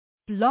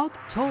Blog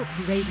Talk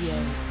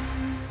Radio.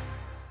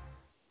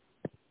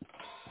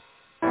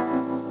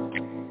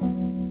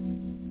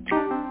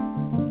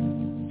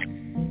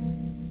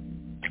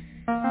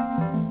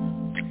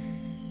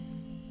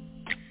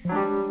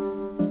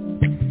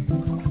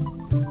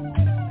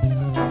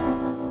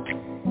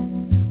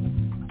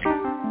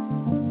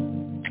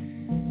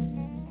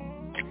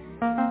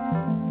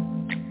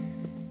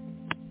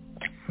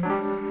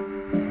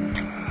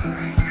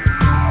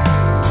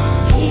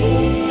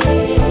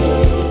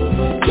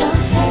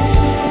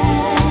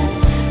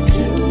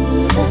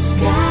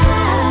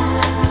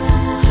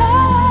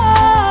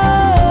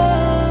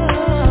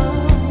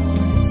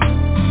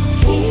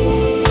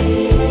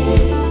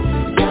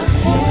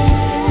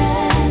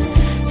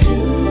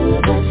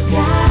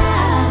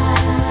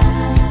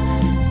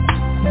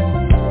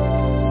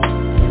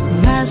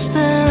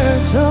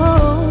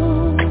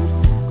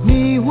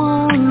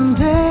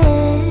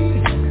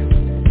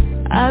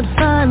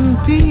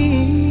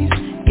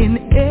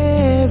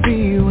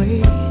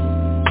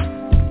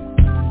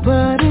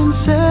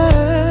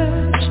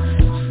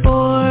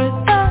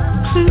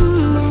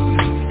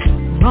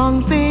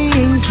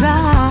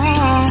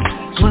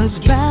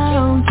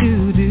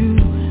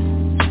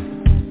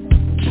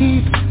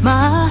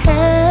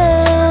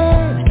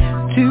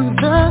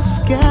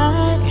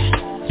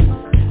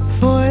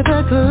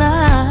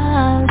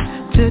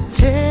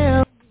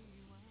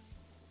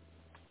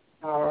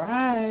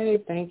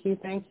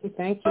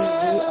 Thank you. We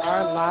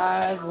are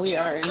live. We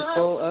are in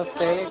full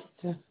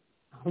effect.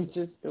 I'm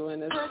just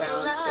doing a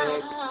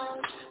sound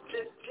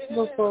check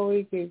before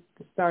we get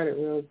started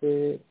real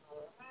good.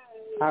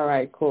 All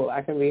right, cool.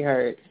 I can be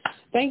heard.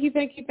 Thank you.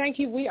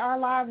 We are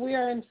live. We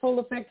are in full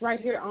effect right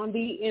here on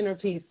the Inner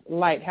Peace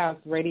Lighthouse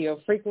Radio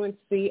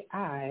frequency.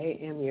 I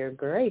am your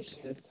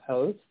gracious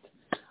host,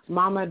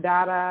 Mama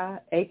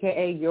Dada,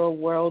 a.k.a. your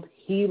world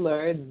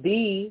healer,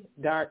 the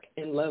dark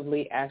and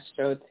lovely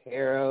Astro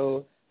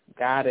Tarot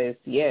Goddess.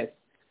 Yes.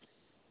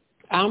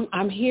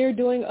 I'm here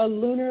doing a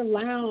lunar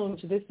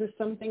lounge. This is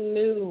something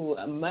new.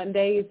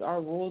 Mondays are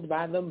ruled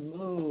by the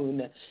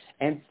moon.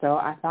 And so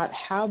I thought,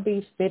 how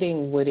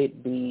befitting would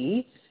it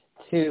be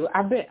to,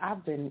 I've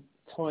been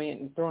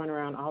throwing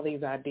around all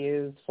these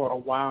ideas for a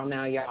while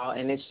now, y'all,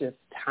 and it's just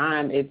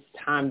time. It's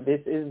time.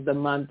 This is the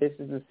month. This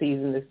is the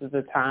season. This is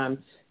the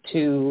time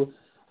to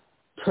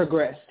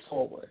progress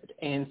forward.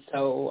 And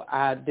so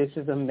this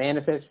is a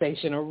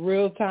manifestation, a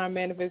real-time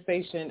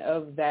manifestation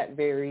of that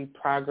very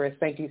progress.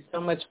 Thank you so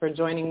much for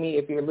joining me.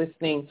 If you're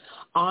listening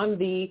on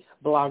the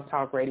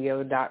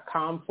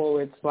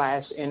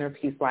blogtalkradio.com/Inner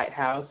Peace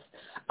Lighthouse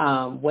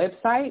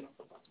website.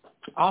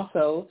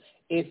 Also,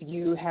 if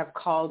you have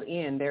called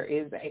in, there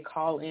is a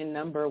call-in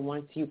number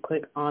once you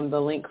click on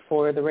the link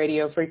for the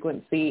radio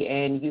frequency,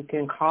 and you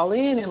can call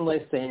in and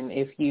listen.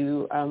 If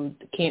you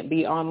can't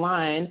be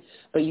online,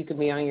 but you can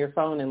be on your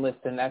phone and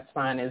listen, that's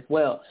fine as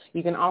well.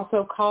 You can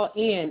also call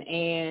in,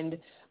 and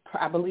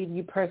I believe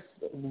you press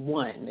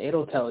 1.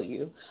 It'll tell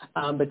you.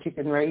 But you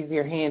can raise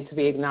your hand to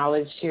be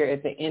acknowledged here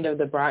at the end of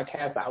the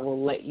broadcast. I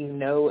will let you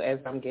know as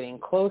I'm getting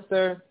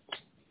closer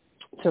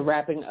to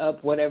wrapping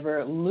up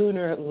whatever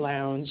lunar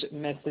lounge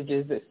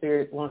messages that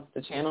Spirit wants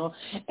to channel.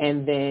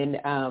 And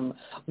then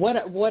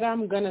what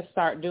I'm going to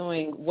start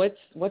doing,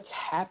 what's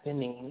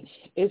happening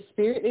is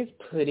Spirit is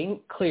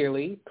putting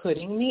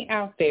me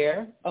out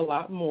there a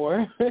lot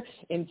more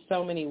in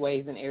so many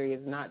ways and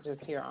areas, not just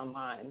here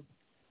online,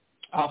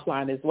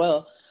 offline as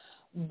well,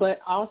 but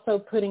also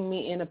putting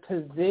me in a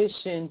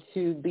position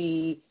to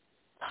be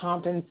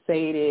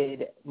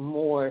compensated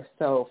more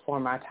so for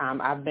my time.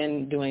 I've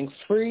been doing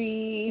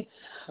free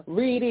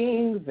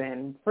readings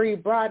and free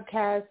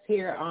broadcasts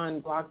here on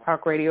Blog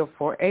Talk Radio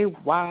for a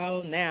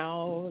while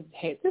now.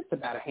 Hey, just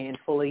about a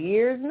handful of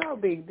years, no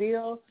big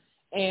deal.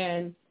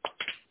 And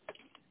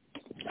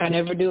I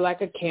never do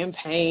like a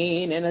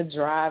campaign and a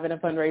drive and a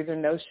fundraiser,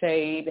 no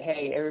shade.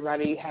 Hey,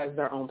 everybody has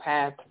their own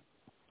path.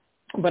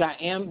 But I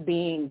am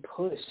being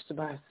pushed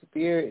by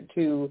Spirit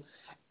to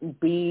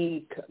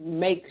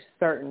make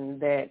certain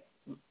that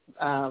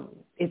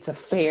it's a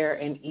fair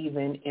and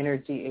even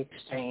energy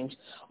exchange.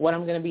 What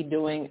I'm going to be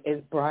doing is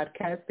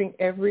broadcasting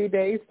every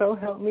day, so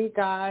help me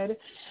God.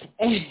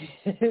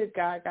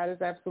 God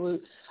is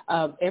absolute.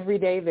 Every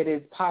day that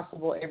is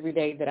possible, every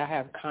day that I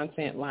have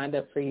content lined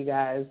up for you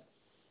guys.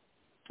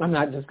 I'm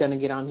not just going to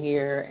get on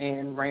here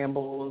and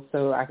ramble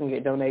so I can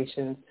get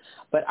donations,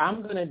 but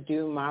I'm going to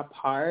do my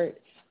part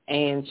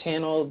and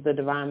channel the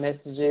divine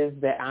messages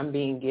that I'm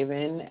being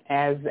given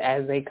as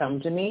they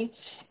come to me.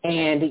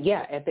 And,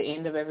 yeah, at the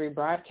end of every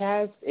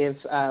broadcast, if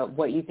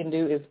what you can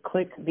do is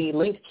click the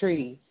link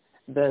tree,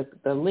 the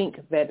link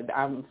that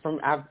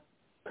I've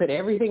put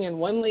everything in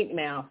one link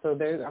now, so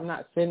I'm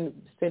not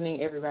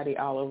sending everybody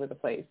all over the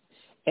place.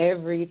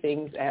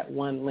 Everything's at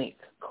one link.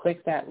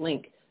 Click that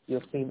link.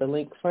 You'll see the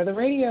link for the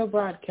radio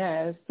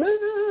broadcast.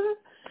 The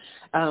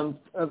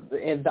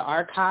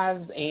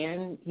archives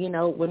and,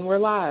 when we're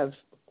live.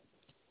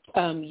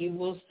 You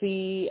will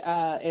see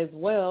as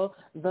well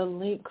the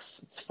links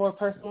for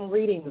personal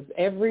readings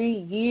every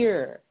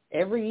year,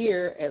 at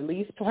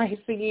least twice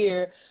a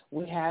year.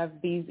 we have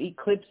these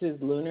eclipses,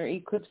 lunar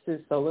eclipses,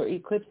 solar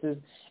eclipses,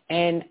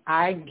 and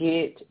I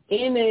get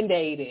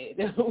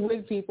inundated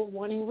with people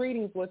wanting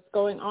readings. What's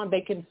going on?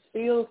 They can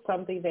feel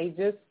something. They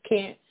just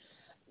can't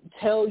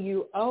tell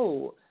you,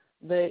 oh,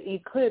 the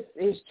eclipse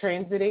is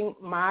transiting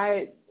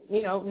my,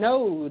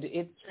 node.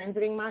 It's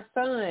transiting my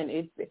sun.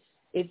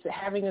 It's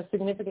having a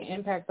significant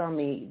impact on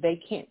me.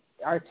 They can't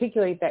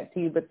articulate that to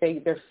you, but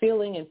they're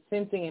feeling and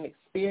sensing and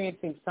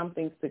experiencing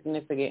something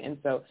significant. And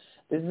so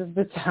this is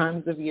the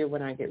times of year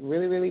when I get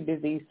really, really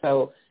busy.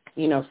 So,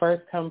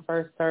 first come,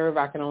 first serve.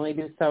 I can only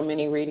do so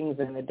many readings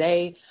in a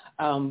day,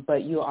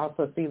 but you'll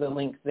also see the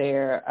link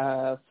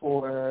there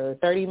for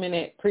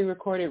 30-minute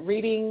pre-recorded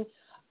reading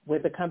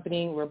with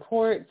accompanying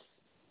reports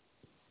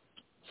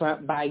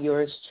by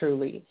yours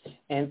truly.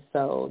 And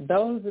so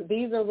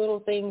these are little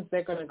things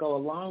that are going to go a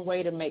long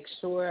way to make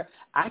sure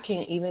I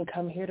can't even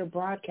come here to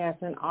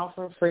broadcast and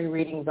offer free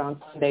readings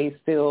on Sundays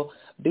still,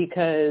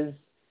 because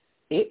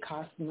it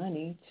costs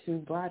money to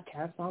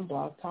broadcast on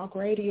Blog Talk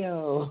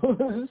Radio.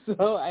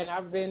 So, and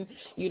I've been,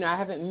 I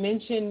haven't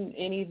mentioned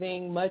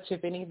anything much,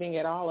 if anything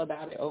at all,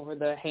 about it over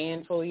the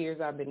handful of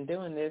years I've been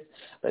doing this,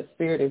 but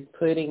Spirit is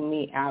putting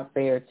me out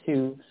there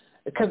too,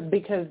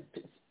 because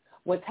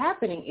what's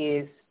happening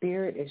is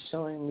Spirit is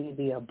showing me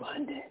the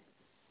abundance.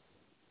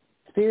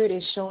 Spirit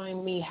is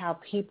showing me how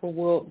people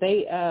will,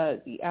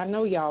 I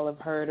know y'all have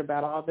heard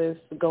about all this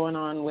going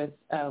on with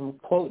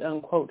quote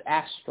unquote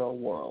astral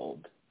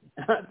world.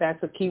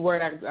 That's a key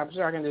word. I'm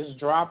sure I can just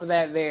drop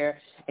that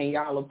there and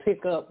y'all will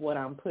pick up what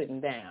I'm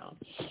putting down.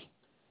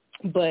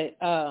 But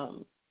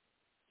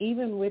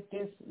even with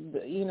this,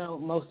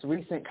 most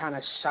recent kind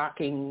of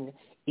shocking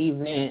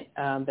event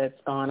that's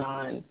gone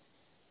on,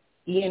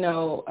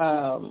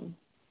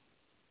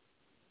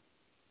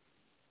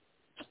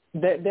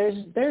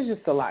 there's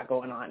just a lot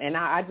going on, and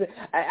I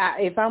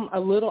if I'm a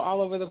little all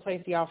over the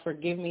place, y'all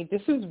forgive me.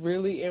 This is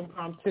really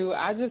impromptu.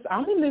 I'm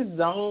in this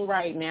zone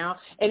right now,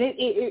 and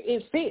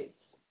it fits,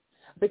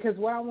 because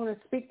what I want to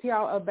speak to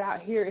y'all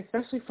about here,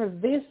 especially for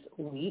this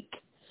week,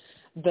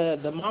 the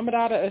Mama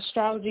Dada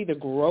astrology, the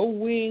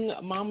growing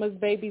Mama's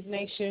Babies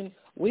Nation,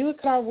 we look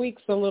at our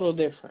weeks a little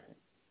different.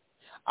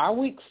 Our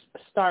weeks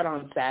start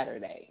on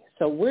Saturday.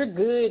 So we're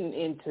good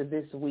into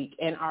this week,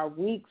 and our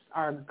weeks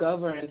are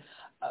governed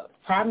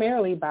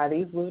primarily by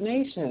these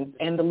lunations.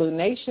 And the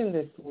lunation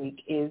this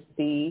week is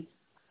the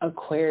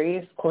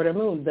Aquarius quarter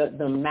moon,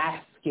 the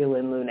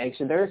masculine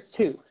lunation. There's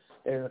two.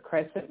 There's a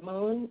crescent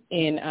moon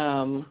in,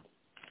 I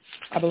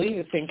believe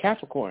it's in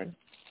Capricorn.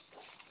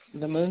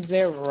 The moon's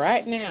there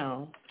right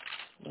now.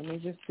 Let me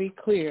just be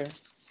clear.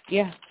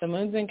 Yeah, the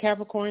moon's in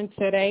Capricorn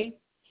today,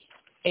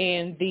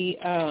 and the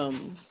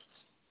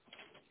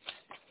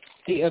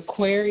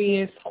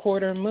Aquarius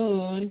quarter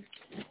moon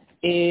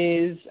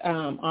is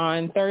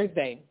on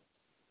Thursday,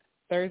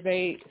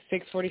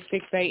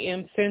 6:46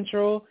 a.m.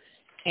 Central,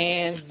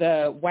 and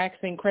the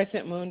waxing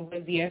crescent moon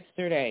was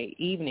yesterday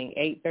evening,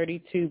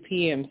 8:32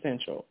 p.m.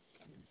 Central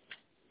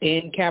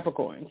in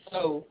Capricorn.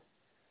 So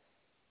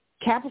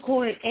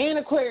Capricorn and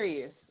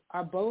Aquarius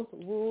are both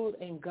ruled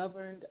and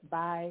governed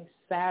by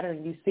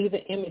Saturn. You see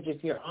the image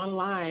if you're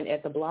online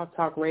at the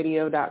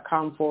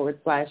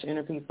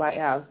blogtalkradio.com/Inner Peace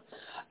Lighthouse.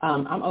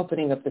 I'm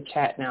opening up the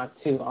chat now,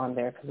 too, on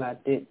there, because I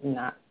did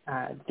not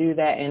do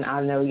that, and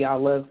I know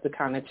y'all love to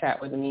kind of chat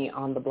with me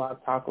on the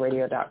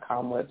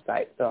blogtalkradio.com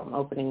website, so I'm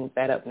opening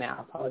that up now.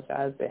 I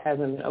apologize. It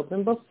hasn't been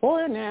open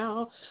before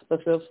now,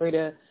 but feel free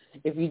to,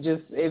 if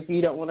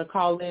you don't want to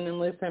call in and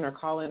listen, or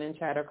call in and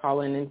chat, or call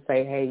in and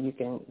say, hey, you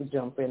can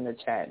jump in the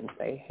chat and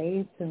say,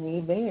 hey to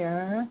me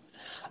there.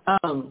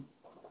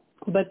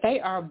 But they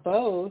are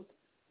both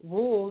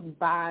ruled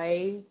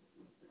by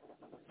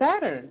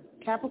Saturn,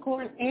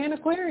 Capricorn, and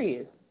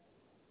Aquarius.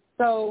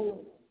 So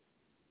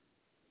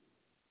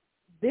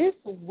this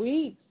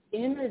week's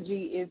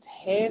energy is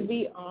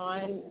heavy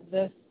on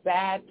the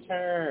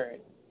Saturn,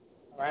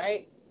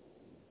 right?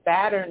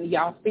 Saturn,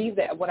 y'all see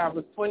that what I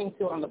was pointing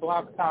to on the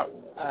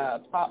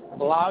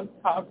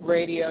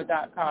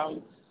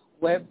blogtalkradio.com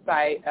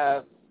website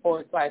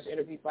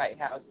 /Inner Peace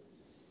Lighthouse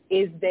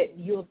is that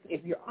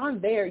if you're on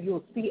there,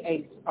 you'll see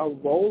a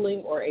rolling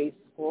or a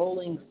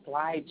scrolling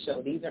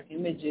slideshow. These are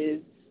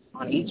images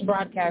on each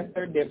broadcast.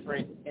 They're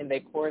different, and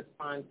they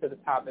correspond to the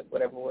topic,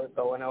 whatever we're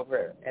going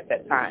over at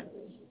that time.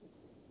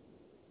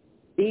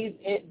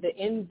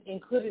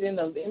 Included in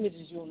those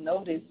images, you'll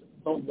notice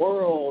the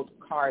world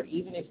card.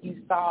 Even if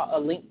you saw a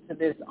link to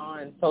this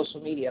on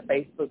social media,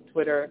 Facebook,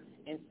 Twitter,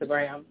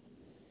 Instagram,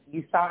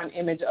 you saw an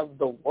image of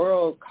the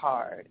world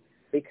card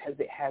because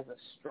it has a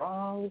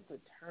strong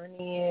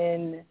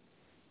Saturnian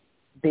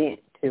bent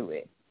to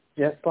it.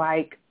 Just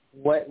like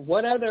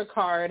what other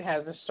card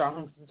has a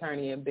strong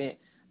Saturnian bent?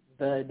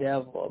 The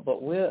devil.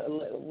 But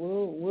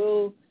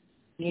we'll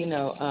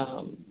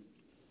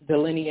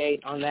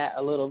delineate on that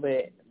a little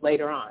bit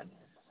later on.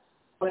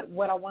 But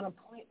what I want to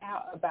point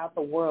out about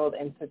the world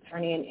and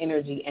Saturnian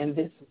energy and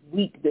this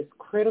week, this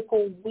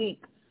critical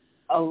week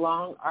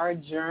along our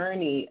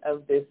journey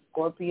of this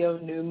Scorpio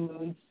new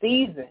moon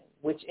season,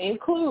 which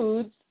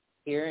includes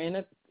here in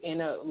in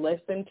less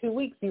than 2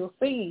 weeks, you'll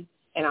see.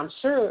 And I'm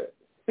sure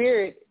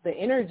Spirit, the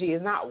energy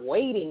is not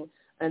waiting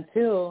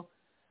until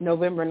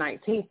November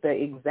 19th, the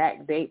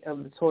exact date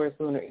of the Taurus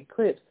lunar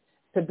eclipse,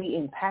 to be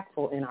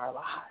impactful in our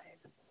lives.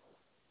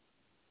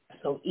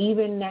 So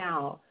even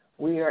now,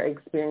 we are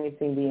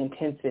experiencing the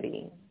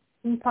intensity,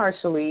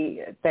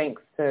 partially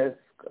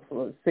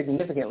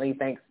significantly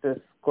thanks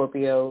to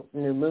Scorpio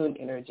new moon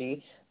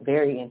energy,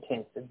 very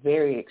intense,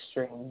 very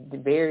extreme,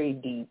 very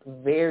deep,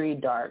 very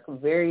dark,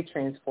 very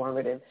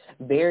transformative,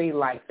 very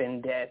life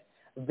and death,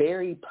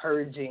 very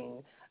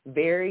purging,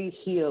 very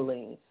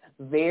healing,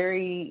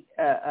 very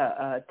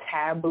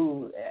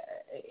taboo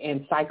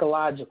and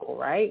psychological,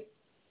 right?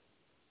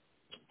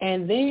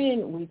 And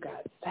then we've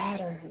got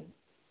Saturn's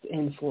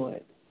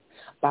influence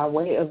by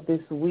way of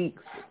this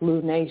week's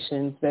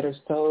lunations that are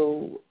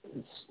so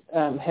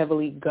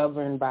heavily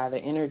governed by the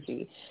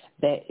energy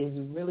that is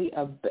really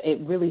it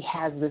really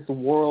has this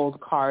world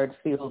card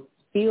feel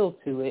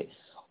to it,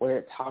 where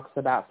it talks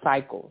about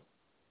cycles,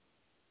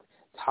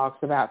 talks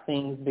about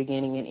things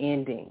beginning and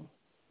ending.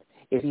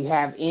 If you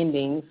have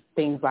endings,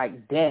 things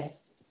like death,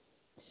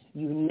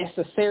 you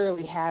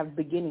necessarily have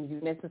beginnings, you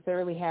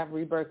necessarily have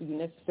rebirth, you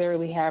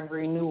necessarily have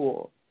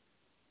renewal.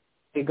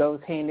 It goes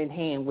hand in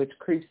hand, which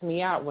creeps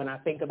me out when I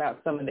think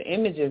about some of the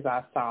images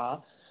I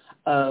saw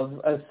of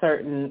a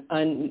certain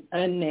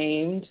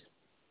unnamed,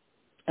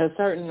 a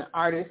certain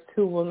artist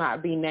who will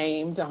not be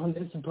named on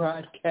this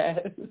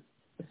broadcast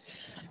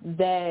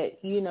that,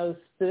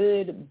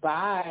 stood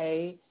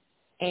by,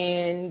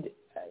 and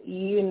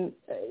you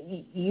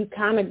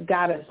kind of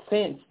got a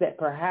sense that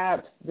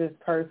perhaps this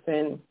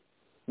person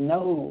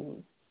knows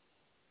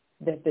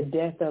that the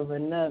death of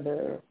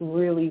another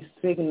really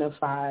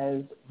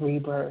signifies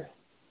rebirth.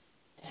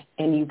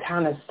 And you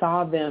kind of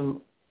saw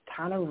them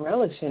kind of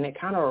relish in it,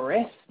 kind of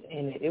rest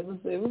in it. It was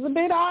a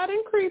bit odd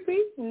and creepy,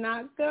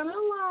 not gonna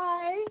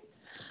lie.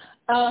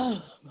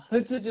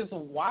 To just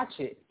watch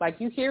it. Like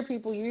you hear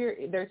people,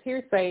 there's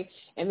hearsay,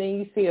 and then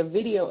you see a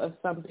video of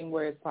something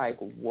where it's like,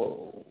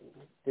 whoa,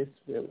 this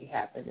really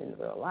happened in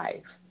real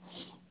life.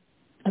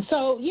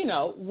 So,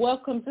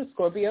 welcome to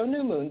Scorpio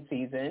new moon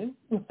season.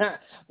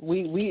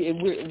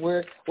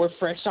 We're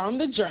fresh on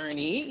the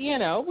journey.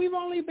 We've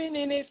only been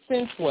in it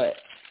since what?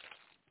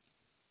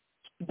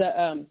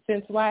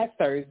 Since last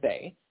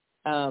Thursday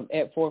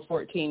at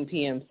 4:14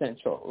 p.m.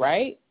 Central,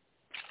 right?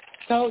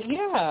 So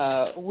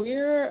yeah,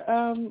 we're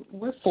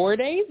 4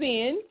 days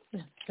in,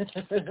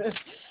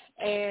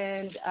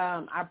 and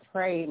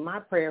my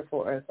prayer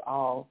for us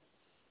all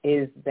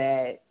is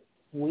that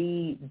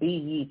we be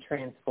ye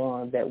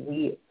transformed, that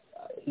we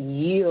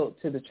yield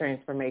to the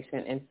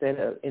transformation instead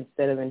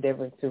of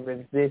endeavoring to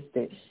resist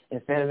it,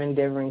 instead of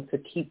endeavoring to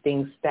keep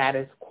things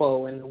status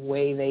quo in the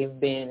way they've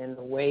been and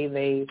the way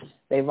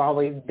they've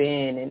always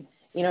been.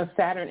 And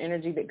Saturn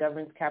energy that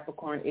governs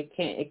Capricorn,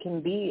 it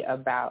can be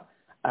about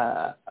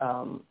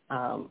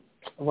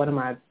what am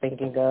I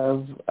thinking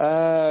of?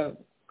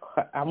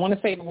 I want to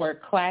say the word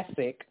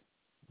classic,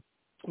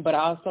 but I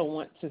also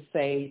want to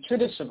say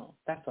traditional.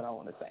 That's what I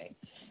want to say.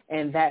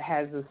 And that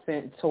has a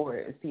scent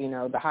Taurus,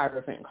 the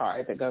Hierophant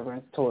card that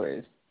governs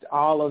Taurus,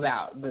 all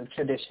about the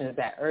traditions,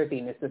 that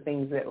earthiness, the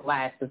things that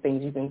last, the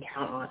things you can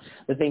count on,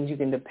 the things you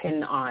can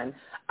depend on.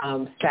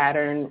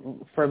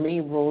 Saturn, for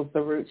me, rules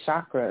the root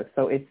chakra.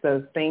 So it's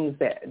those things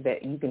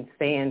that you can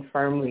stand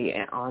firmly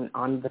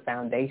on the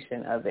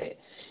foundation of it.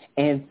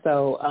 And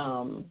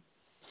so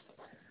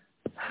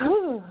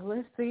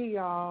let's see,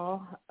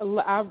 y'all.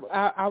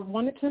 I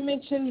wanted to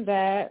mention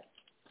that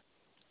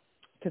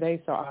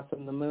today's so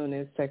awesome. The moon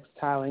is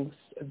sextiling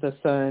the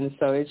sun,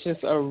 so it's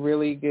just a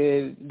really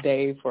good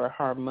day for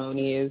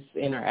harmonious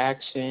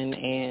interaction,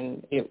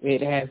 and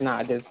it has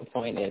not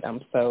disappointed.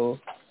 I'm so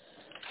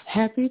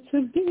happy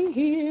to be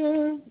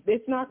here.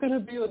 It's not going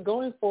to be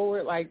going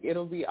forward like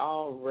it'll be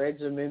all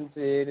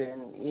regimented and,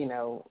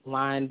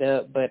 lined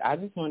up, but I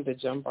just wanted to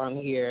jump on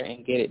here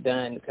and get it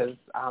done because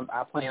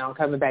I plan on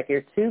coming back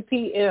here 2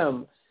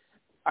 p.m.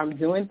 I'm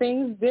doing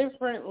things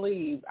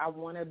differently. I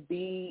want to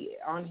be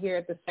on here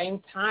at the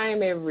same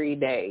time every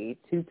day,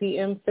 2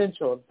 p.m.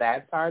 Central.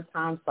 That's our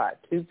time slot,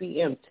 2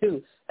 p.m.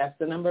 2. That's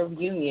the number of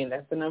union.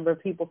 That's the number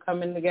of people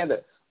coming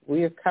together.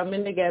 We are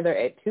coming together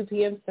at 2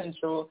 p.m.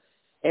 Central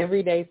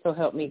every day, so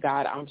help me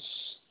God. I'm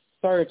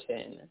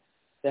certain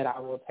that I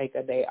will take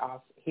a day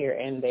off here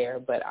and there,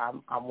 but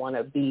I want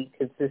to be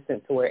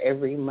consistent to where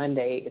every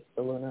Monday it's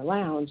the Lunar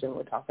Lounge, and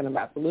we're talking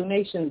about the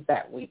lunations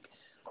that week,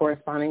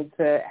 corresponding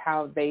to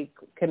how they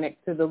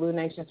connect to the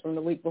lunations from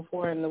the week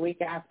before and the week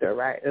after,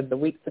 right? The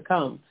weeks to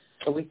come,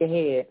 the week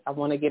ahead. I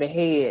want to get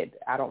ahead.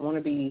 I don't want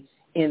to be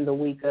in the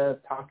week of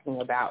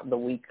talking about the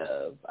week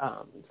of.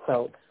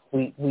 So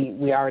we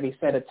already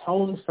set a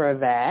tone for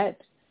that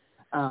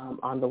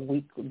on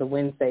the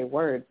Wednesday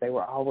words. They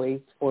were always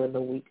for the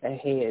week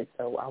ahead.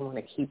 So I want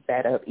to keep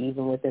that up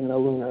even within the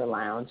Lunar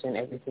Lounge and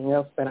everything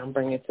else that I'm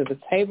bringing to the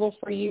table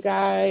for you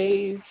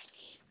guys.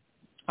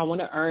 I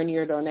want to earn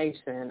your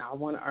donation. I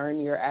want to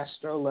earn your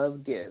Astro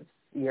Love gifts,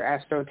 your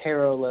Astro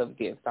Tarot Love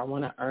gifts. I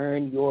want to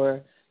earn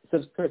your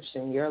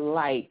subscription, your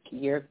like,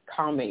 your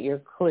comment, your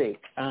click,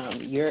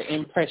 your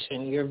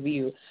impression, your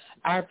view.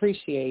 I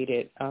appreciate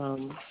it.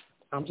 I'm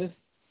just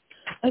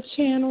a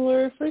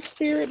channeler for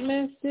spirit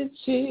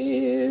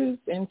messages,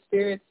 and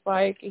spirit's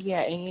like,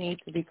 yeah, and you need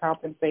to be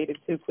compensated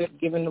too. Quit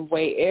giving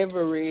away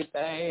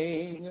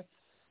everything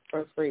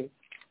for free.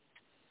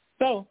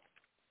 So,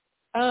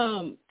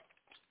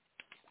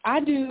 I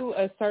do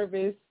a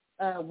service.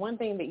 One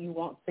thing that you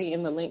won't see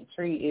in the link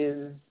tree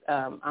is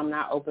I'm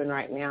not open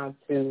right now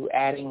to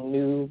adding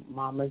new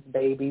Mama's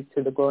Babies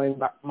to the Growing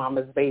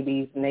Mama's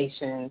Babies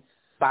Nation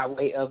by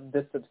way of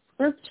the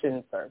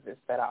subscription service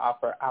that I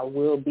offer. I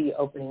will be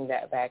opening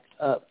that back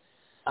up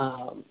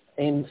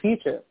in the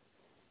future.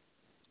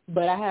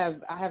 But I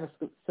have a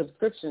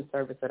subscription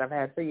service that I've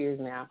had for years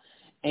now,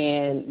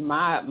 and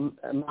my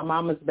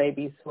Mama's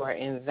Babies who are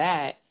in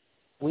that,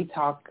 we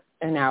talk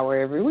an hour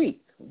every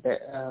week.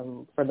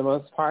 For the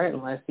most part,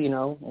 unless,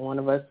 one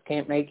of us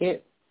can't make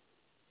it.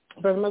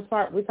 For the most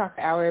part, we talk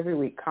an hour every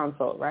week,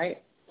 consult,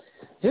 right?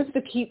 Just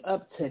to keep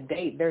up to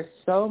date. There's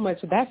so much.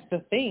 That's the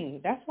thing.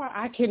 That's why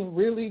I can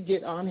really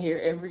get on here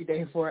every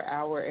day for an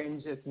hour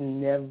and just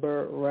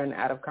never run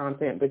out of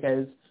content,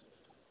 because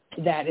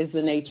that is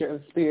the nature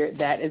of spirit.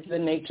 That is the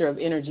nature of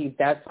energy.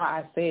 That's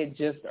why I said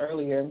just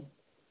earlier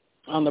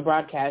on the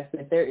broadcast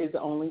that there is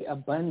only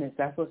abundance.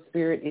 That's what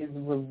spirit is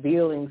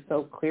revealing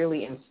so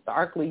clearly and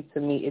starkly to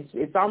me.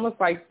 It's almost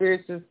like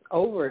spirit's just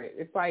over it.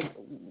 It's like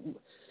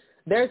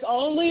there's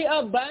only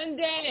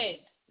abundance.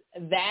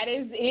 That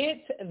is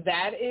it.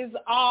 That is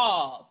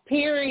all.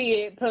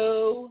 Period,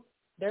 Pooh.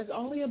 There's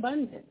only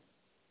abundance.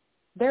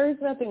 There is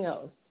nothing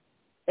else.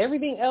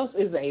 Everything else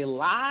is a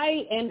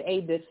lie and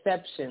a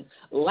deception.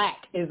 Lack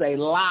is a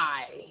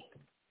lie.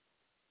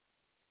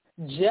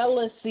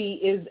 Jealousy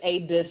is a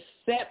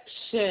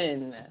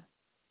deception.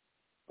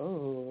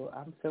 Oh,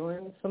 I'm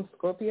feeling some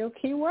Scorpio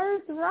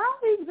keywords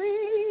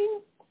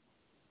rising.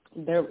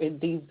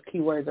 These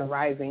keywords are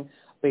rising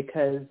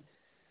because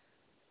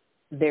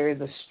there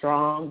is a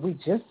strong,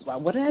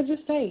 what did I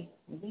just say?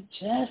 We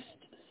just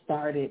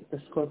started the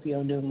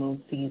Scorpio new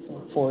moon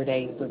season 4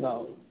 days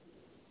ago.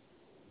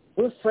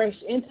 We're fresh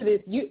into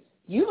this.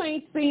 You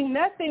ain't seen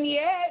nothing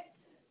yet.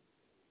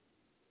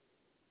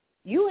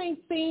 You ain't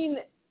seen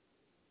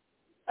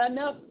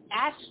enough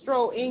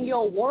astro in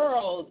your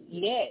world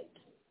yet.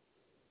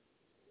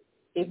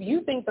 If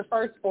you think the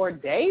first 4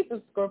 days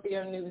of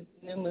Scorpio new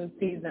moon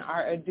season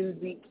are a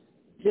doozy,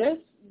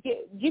 just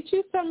get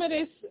you some of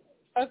this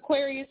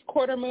Aquarius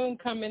quarter moon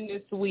coming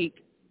this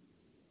week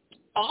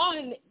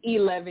on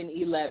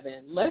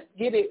 11/11. Let's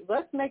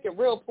make it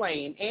real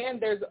plain. And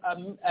there's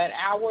an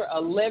hour,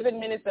 11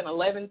 minutes, and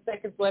 11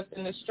 seconds left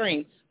in the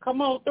stream.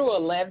 Come on through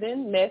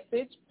 11,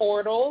 message,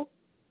 portal,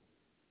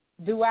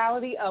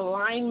 duality,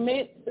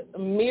 alignment,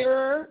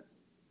 mirror,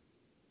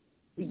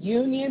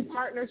 union,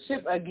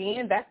 partnership.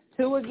 Again, that's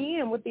 2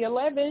 again with the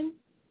 11.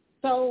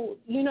 So,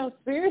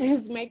 Spirit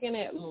is making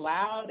it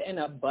loud and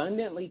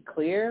abundantly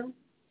clear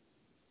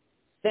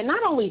that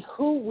not only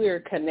who we're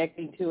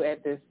connecting to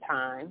at this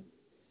time,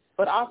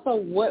 but also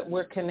what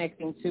we're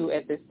connecting to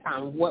at this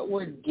time, what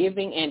we're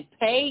giving and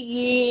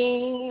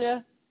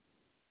paying.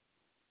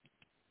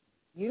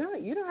 You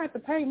don't have to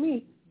pay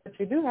me, but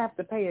you do have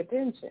to pay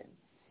attention.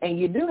 And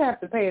you do have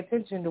to pay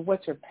attention to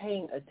what you're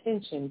paying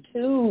attention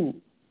to.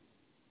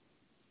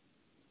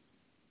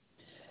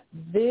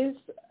 This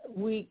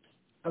week's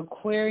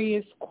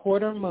Aquarius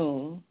quarter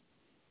moon,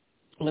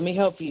 let me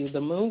help you. The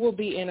moon will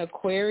be in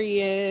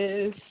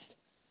Aquarius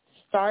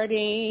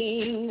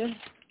starting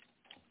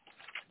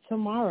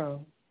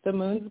tomorrow. The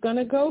moon's going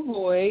to go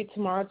void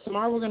tomorrow.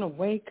 Tomorrow we're going to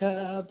wake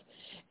up,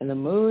 and the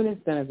moon is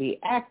going to be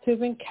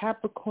active in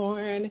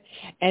Capricorn.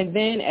 And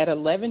then at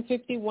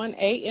 11:51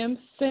 a.m.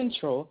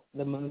 Central,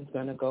 the moon's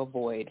going to go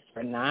void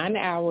for 9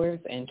 hours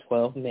and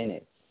 12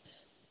 minutes.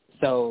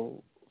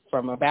 So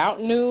from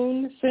about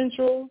noon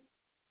Central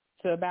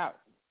to about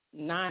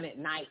 9 at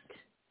night,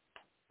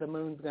 the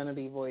moon's going to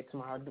be void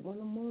tomorrow. When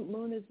the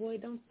moon is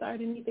void, don't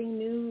start anything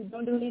new.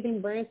 Don't do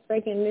anything brand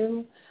spanking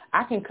new.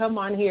 I can come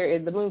on here.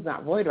 The moon's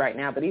not void right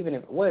now, but even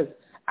if it was,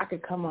 I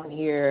could come on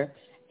here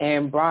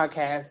and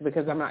broadcast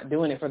because I'm not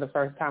doing it for the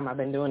first time. I've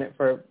been doing it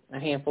for a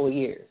handful of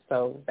years.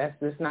 So that's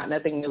not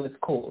nothing new. It's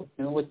cool.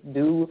 Do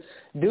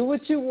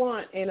what you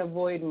want in a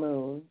void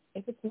moon.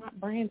 If it's not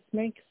brand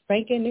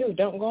spanking new,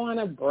 don't go on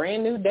a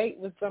brand new date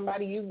with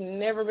somebody you've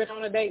never been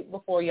on a date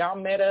before. Y'all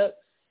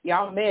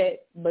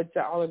met, but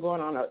y'all are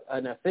going on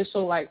an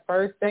official,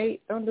 first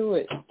date. Don't do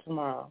it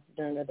tomorrow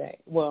during the day.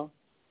 Well,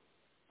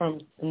 from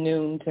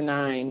noon to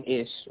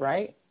 9-ish,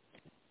 right?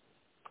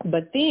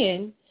 But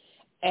then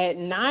at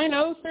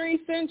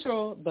 9:03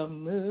 Central, the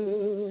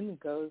moon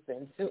goes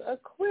into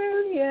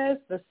Aquarius,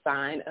 the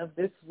sign of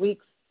this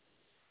week's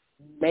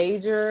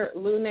major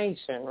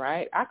lunation,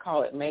 right? I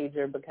call it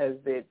major because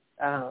it's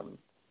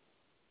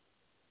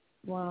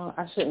well,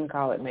 I shouldn't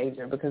call it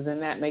major because then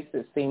that makes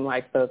it seem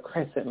like the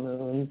crescent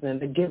moons and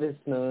the gibbous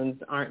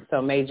moons aren't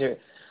so major,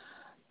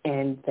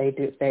 and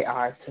they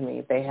are to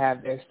me. They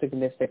have their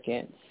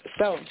significance.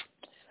 So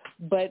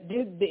But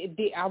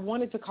I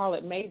wanted to call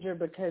it major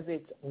because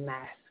it's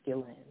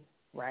masculine,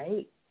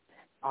 right?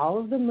 All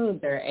of the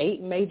moons, there are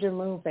 8 major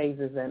moon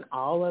phases, and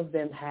all of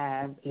them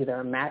have either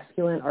a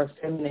masculine or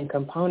feminine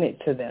component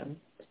to them.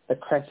 The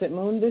crescent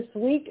moon this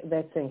week,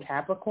 that's in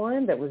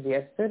Capricorn, that was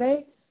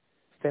yesterday,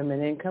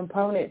 feminine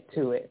component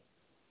to it,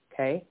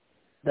 okay?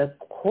 The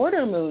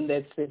quarter moon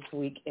that's this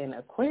week in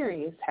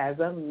Aquarius has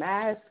a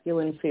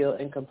masculine feel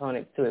and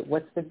component to it.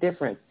 What's the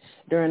difference?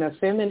 During a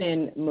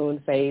feminine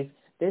moon phase,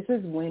 this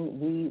is when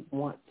we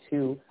want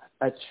to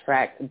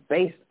attract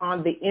based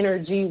on the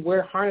energy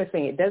we're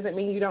harnessing. It doesn't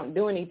mean you don't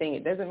do anything.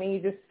 It doesn't mean you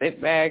just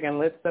sit back and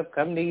let stuff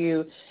come to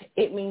you.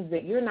 It means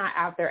that you're not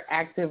out there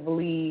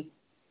actively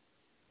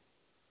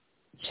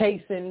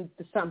chasing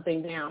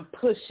something down,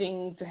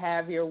 pushing to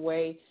have your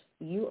way.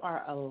 You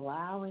are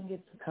allowing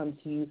it to come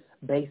to you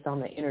based on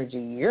the energy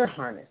you're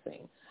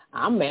harnessing.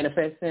 I'm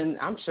manifesting.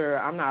 I'm sure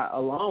I'm not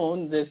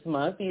alone this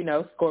month. You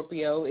know,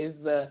 Scorpio is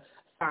the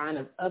sign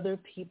of other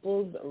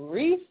people's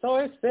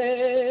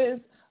resources,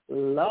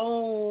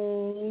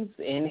 loans,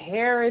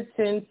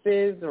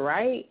 inheritances,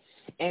 right?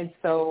 And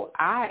so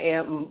I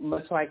am,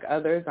 much like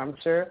others, I'm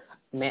sure,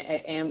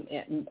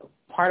 am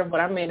part of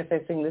what I'm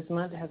manifesting this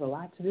month has a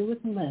lot to do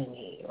with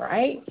money,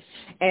 right?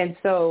 And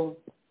so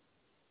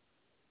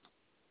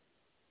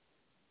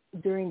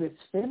during this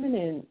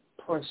feminine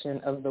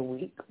portion of the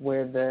week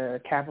where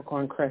the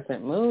Capricorn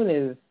crescent moon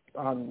is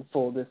on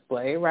full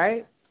display,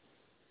 right?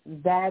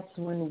 That's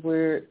when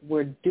we're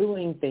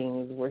doing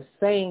things, we're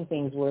saying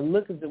things, we're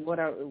looking at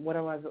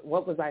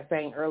what was I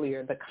saying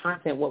earlier? The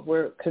content, what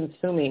we're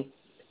consuming.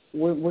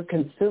 We're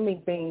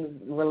consuming things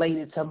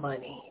related to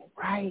money,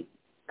 right?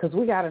 Because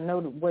we got to know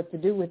what to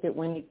do with it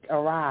when it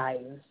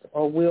arrives,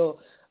 or we'll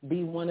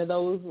be one of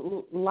those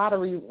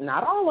lottery,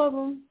 not all of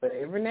them, but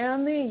every now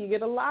and then you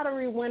get a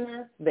lottery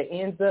winner that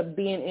ends up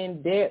being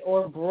in debt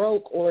or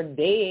broke or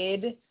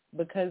dead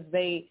because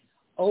they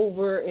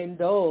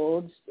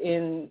overindulged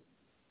in,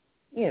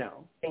 you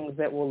know, things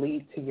that will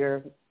lead to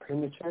your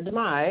premature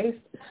demise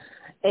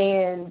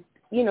and,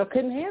 you know,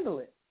 couldn't handle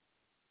it.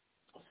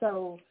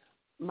 So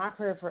my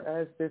prayer for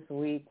us this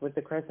week with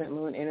the crescent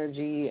moon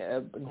energy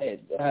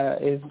that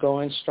is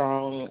going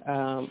strong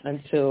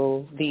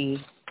until the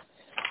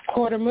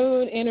quarter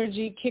moon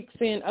energy kicks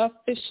in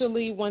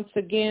officially once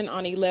again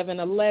on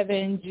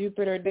 11/11,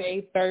 Jupiter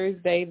Day,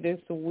 Thursday this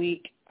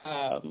week,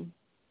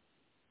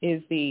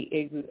 is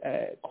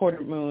the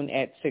quarter moon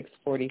at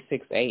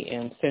 6:46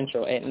 a.m.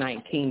 Central at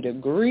 19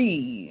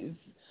 degrees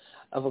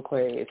of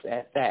Aquarius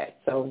at that.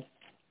 So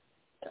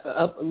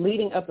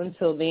leading up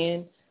until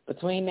then,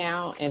 between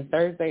now and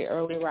Thursday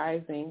early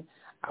rising,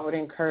 I would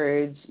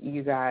encourage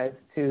you guys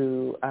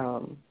to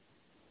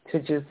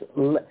just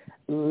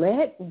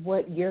let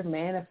what you're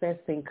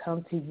manifesting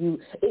come to you.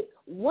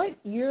 What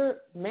you're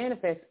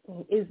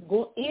manifesting is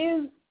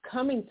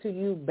coming to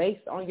you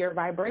based on your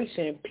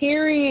vibration,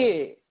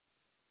 period.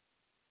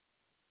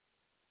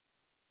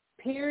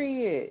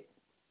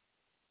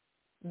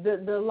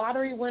 The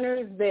lottery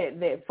winners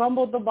that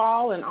fumbled the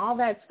ball and all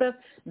that stuff,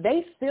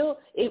 they still,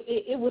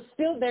 it was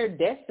still their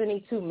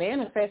destiny to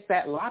manifest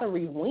that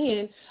lottery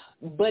win,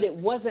 but it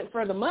wasn't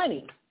for the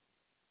money.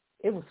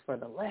 It was for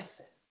the lesson.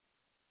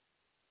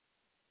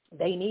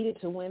 They needed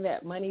to win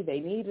that money. They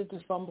needed to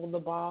fumble the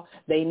ball.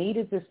 They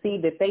needed to see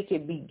that they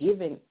could be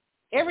given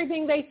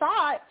everything they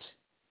thought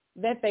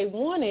that they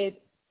wanted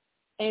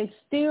and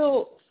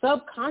still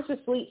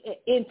subconsciously,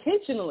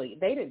 intentionally,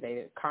 they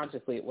didn't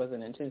consciously, it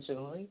wasn't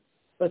intentionally,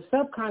 but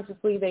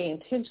subconsciously they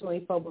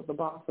intentionally fumbled the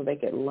ball so they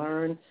could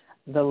learn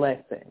the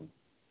lesson.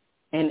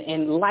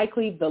 And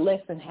likely the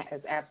lesson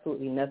has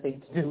absolutely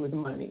nothing to do with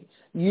money.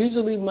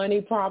 Usually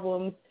money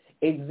problems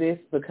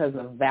exist because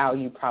of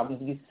value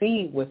problems. You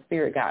see what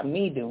Spirit got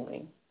me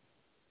doing.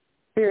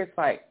 Spirit's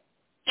like,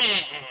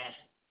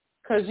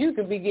 because you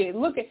could be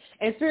looking,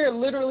 and Spirit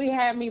literally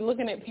had me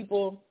looking at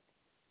people,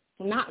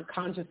 not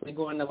consciously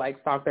going to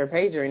like stalk their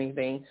page or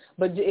anything,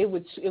 but it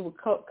would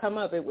come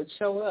up, it would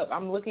show up.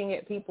 I'm looking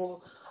at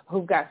people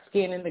who've got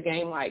skin in the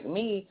game like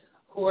me,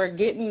 who are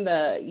getting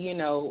the, you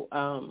know,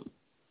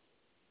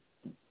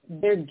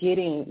 they're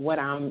getting what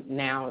I'm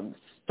now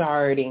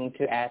starting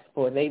to ask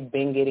for. They've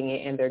been getting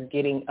it, and they're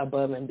getting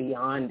above and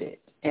beyond it.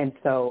 And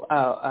so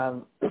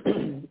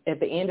at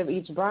the end of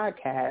each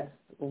broadcast,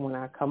 when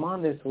I come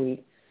on this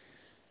week,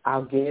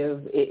 I'll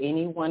give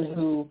anyone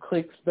who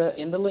clicks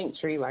in the link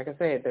tree, like I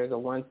said, there's a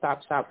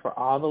one-stop shop for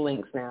all the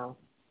links now.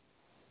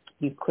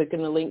 You click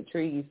in the link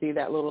tree, you see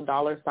that little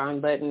 $sign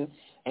button,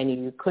 and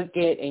you click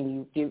it, and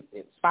you give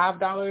it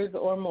 $5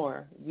 or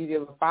more. You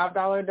give a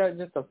 $5,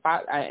 just a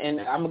 $5,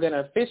 and I'm going to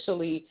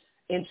officially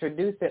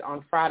introduce it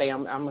on Friday.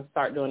 I'm going to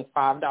start doing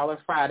 $5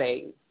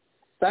 Fridays.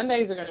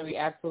 Sundays are going to be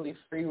absolutely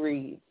free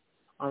reads.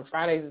 On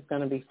Fridays, it's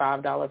going to be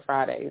 $5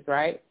 Fridays,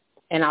 right?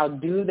 And I'll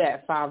do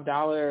that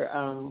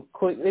 $5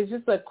 quick. It's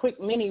just a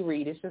quick mini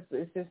read. It's just.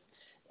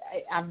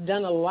 I've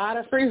done a lot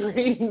of free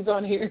readings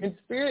on here, and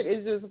Spirit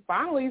is just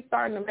finally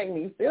starting to make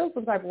me feel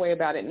some type of way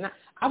about it. And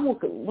I will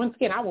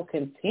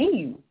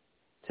continue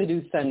to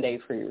do Sunday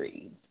free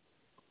reads.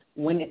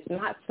 when it's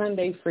not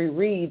Sunday free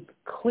reads,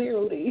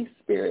 clearly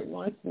Spirit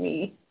wants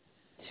me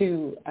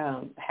to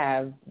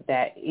have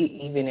that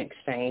even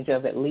exchange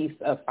of at least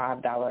a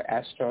 $5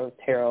 Astro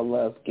Tarot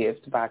Love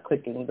gift by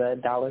clicking the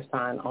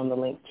 $sign on the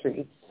link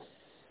tree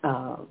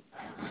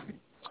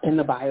in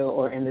the bio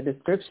or in the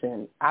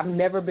description. I've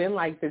never been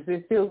like this.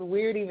 It feels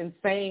weird even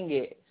saying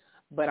it,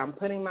 but I'm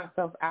putting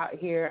myself out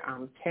here.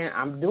 I'm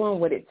doing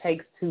what it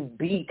takes to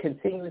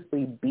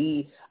continuously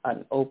be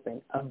an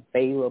open,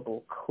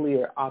 available,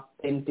 clear,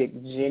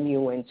 authentic,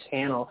 genuine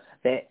channel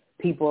that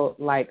people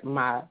like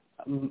my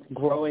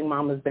Growing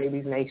Mama's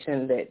Babies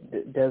Nation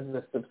that does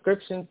the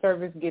subscription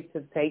service get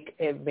to take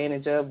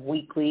advantage of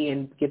weekly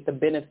and get the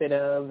benefit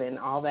of and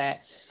all that.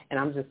 And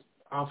I'm just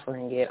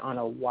offering it on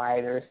a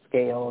wider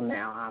scale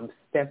now. I'm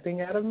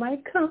stepping out of my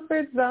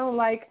comfort zone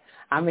like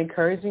I'm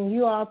encouraging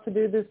you all to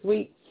do this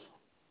week.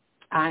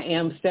 I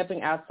am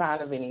stepping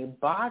outside of any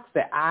box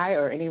that I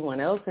or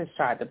anyone else has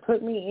tried to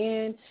put me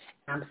in.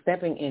 I'm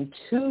stepping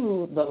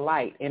into the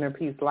light, Inner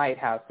Peace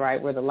Lighthouse, right?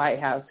 We're the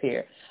lighthouse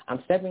here.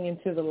 I'm stepping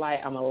into the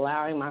light. I'm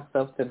allowing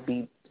myself to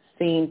be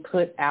seen,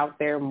 put out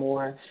there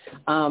more.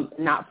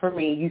 Not for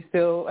me. You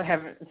still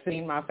haven't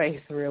seen my face,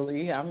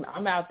 really.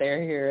 I'm out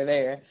there here or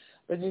there.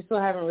 But you still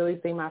haven't really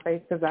seen my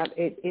face because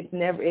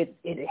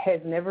it has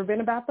never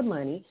been about the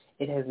money.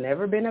 It has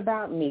never been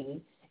about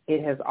me.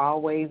 It has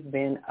always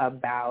been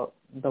about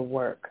the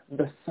work,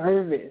 the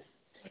service.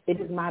 It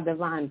is my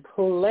divine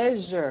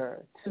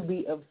pleasure to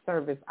be of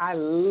service. I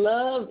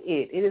love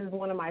it. It is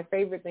one of my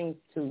favorite things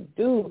to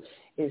do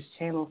is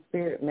channel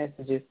spirit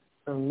messages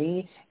for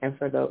me and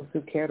for those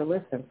who care to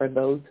listen, for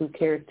those who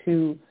care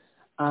to,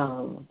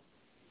 who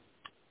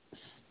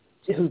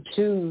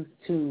choose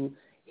to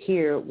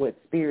hear what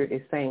Spirit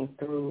is saying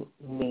through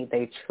me.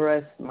 They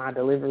trust my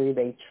delivery.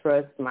 They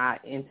trust my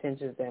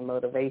intentions and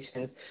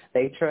motivations.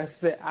 They trust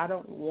that I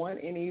don't want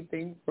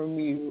anything from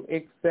you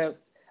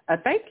except a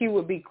thank you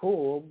would be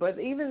cool, but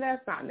even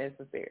that's not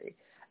necessary.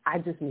 I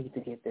just need to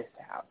get this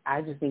out.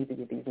 I just need to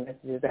get these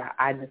messages out.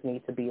 I just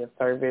need to be of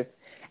service.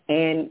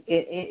 And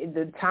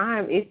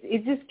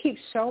it just keeps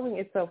showing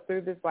itself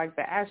through this, like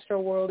the Astro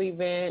World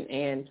event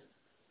and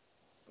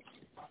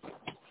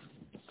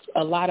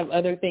a lot of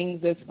other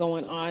things that's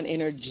going on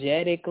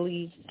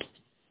energetically.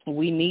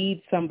 We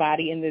need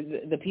somebody,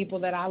 and the people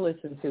that I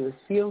listen to is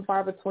few and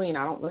far between.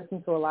 I don't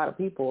listen to a lot of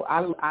people.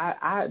 I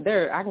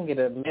can get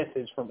a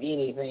message from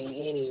anything,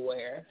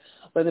 anywhere,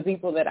 but the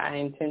people that I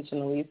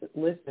intentionally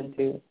listen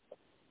to,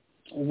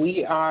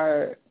 we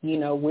are,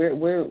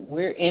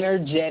 we're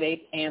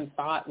energetic and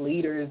thought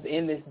leaders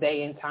in this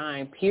day and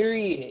time,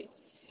 period.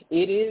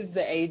 It is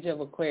the age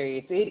of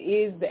Aquarius. It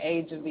is the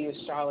age of the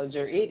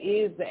astrologer. It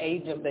is the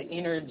age of the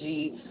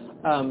energy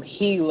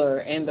healer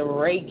and the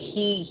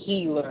Reiki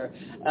healer.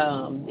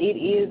 It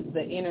is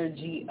the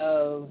energy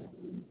of,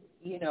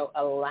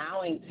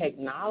 allowing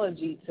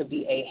technology to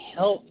be a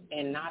help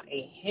and not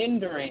a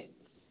hindrance.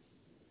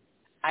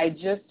 I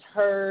just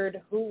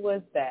heard, who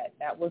was that?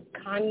 That was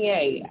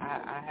Kanye.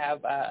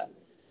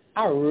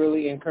 I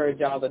really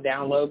encourage y'all to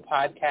download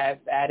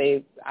Podcast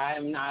Addicts. I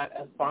am not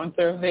a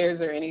sponsor of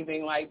theirs or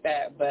anything like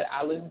that, but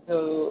I listen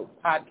to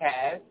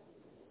podcasts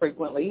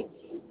frequently,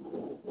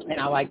 and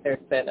I like their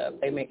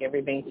setup. They make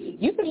everything.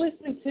 You can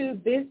listen to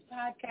this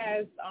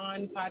podcast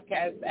on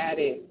Podcast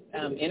Addicts,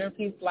 Inner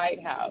Peace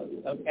Lighthouse,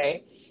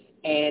 okay?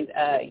 And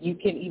you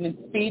can even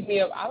speed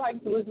me up. I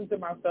like to listen to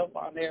myself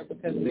on there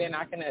because then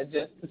I can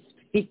adjust the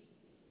speed.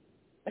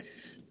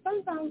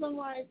 Sometimes I'm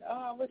like,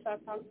 I wish I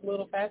talked a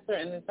little faster,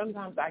 and then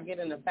sometimes I get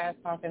in a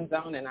fast-talking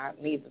zone and I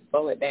need to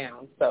slow it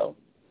down. So,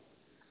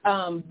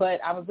 but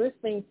I was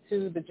listening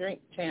to the Drink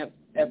Champs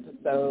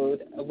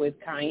episode with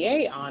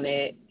Kanye on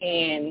it,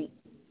 and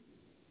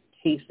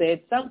he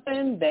said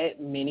something that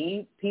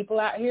many people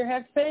out here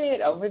have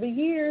said over the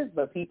years,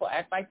 but people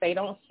act like they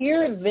don't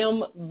hear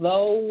them,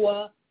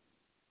 though.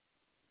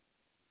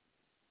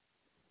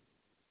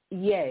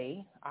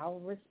 Ye,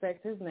 I'll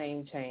respect his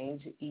name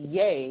change,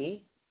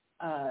 Ye,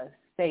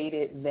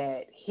 stated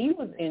that he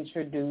was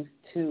introduced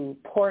to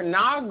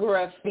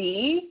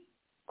pornography,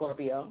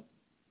 Scorpio,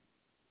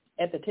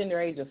 at the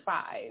tender age of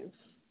 5.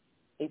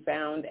 He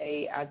found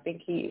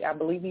I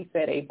believe he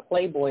said a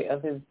Playboy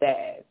of his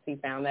dad's. He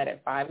found that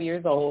at 5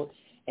 years old,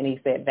 and he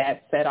said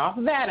that set off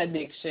that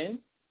addiction.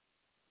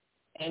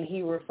 And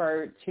he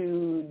referred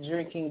to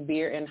drinking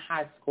beer in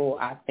high school,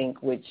 I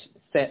think, which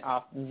set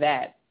off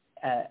that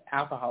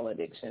alcohol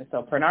addiction.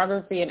 So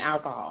pornography and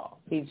alcohol.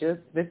 This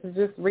is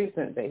just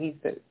recent that he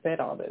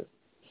said all this.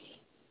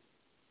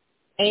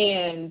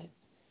 And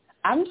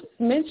I'm just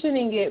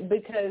mentioning it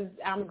because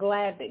I'm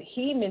glad that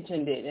he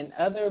mentioned it, and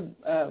other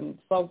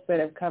folks that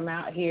have come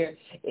out here.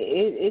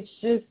 It's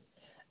just,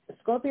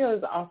 Scorpio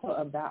is also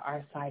about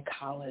our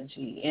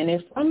psychology. And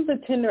if from the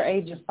tender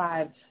age of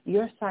 5,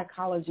 your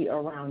psychology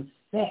around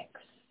sex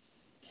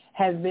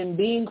has been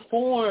being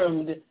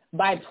formed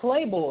by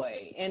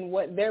Playboy and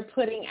what they're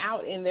putting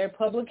out in their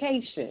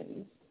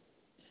publications,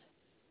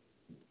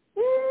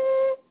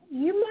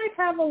 you might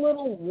have a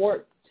little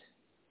warped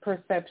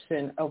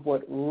perception of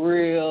what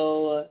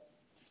real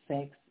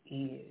sex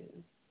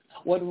is,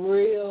 what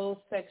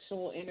real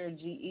sexual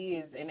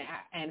energy is,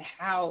 and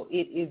how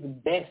it is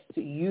best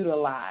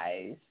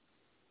utilized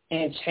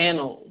and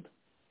channeled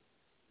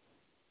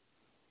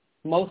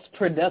most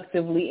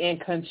productively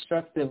and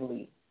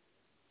constructively,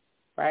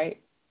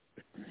 right?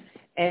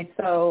 And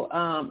so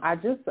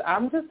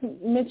I'm just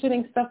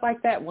mentioning stuff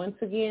like that. Once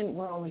again,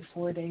 we're only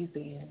 4 days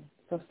in.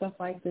 So stuff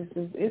like this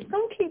it's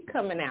going to keep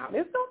coming out.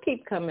 It's going to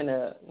keep coming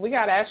up. We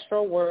got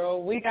Astro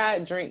World. We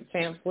got Drink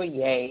Champs with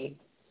Ye.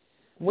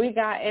 We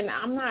got, and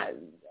I'm not,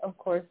 of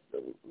course,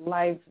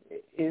 life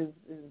is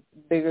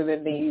bigger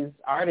than these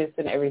artists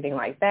and everything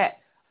like that,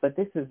 but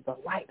this is the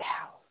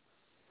lighthouse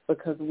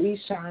because we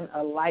shine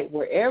a light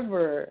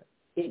wherever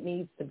it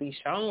needs to be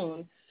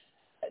shown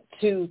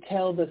to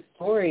tell the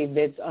story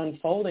that's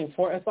unfolding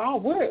for us all.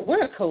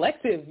 We're a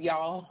collective,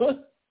 y'all.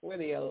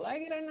 Whether you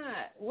like it or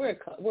not,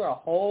 we're a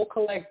whole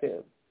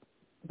collective.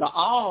 The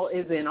all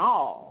is in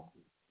all.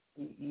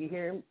 You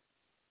hear me?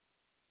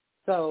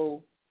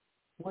 So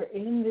we're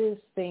in this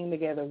thing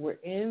together. We're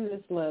in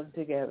this love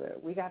together.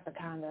 We got the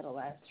kind that'll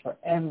last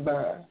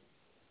forever.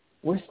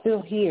 We're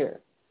still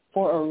here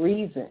for a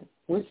reason.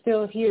 We're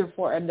still here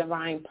for a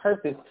divine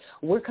purpose.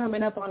 We're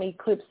coming up on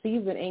eclipse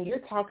season, and you're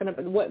talking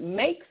about what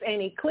makes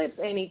an eclipse,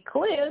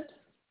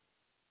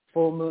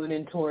 full moon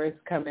in Taurus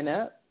coming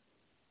up,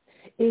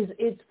 is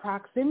its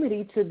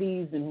proximity to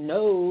these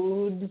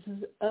nodes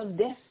of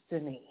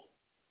destiny.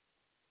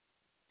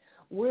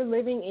 We're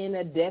living in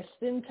a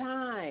destined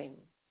time.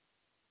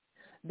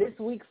 This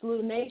week's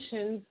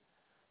lunations,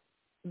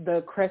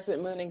 the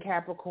crescent moon in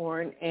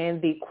Capricorn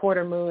and the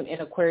quarter moon in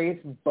Aquarius,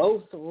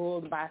 both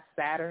ruled by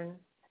Saturn,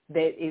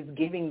 that is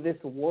giving this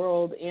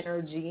world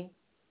energy,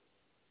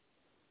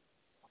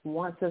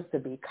 wants us to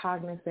be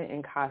cognizant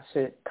and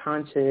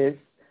conscious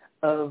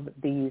of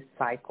these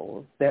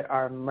cycles that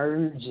are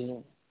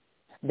merging,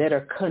 that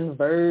are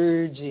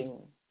converging,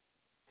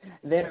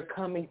 that are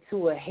coming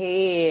to a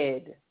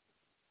head.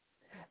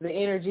 The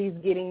energy is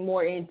getting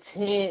more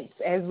intense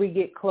as we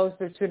get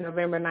closer to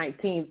November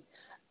 19th,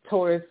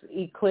 Taurus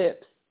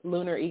eclipse,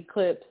 lunar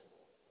eclipse,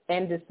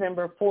 and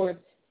December 4th,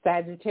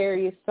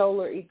 Sagittarius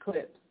solar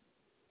eclipse.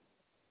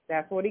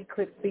 That's what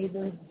eclipse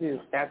seasons do.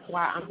 That's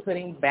why I'm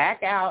putting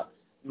back out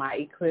my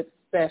eclipse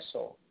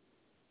special.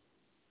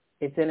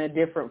 It's in a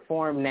different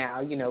form now.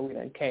 You know, we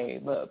done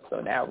came up,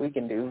 so now we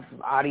can do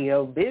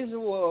audio,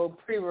 visual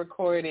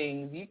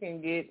pre-recordings. You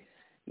can get,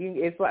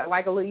 it's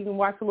like you can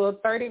watch a little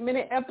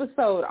 30-minute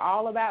episode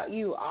all about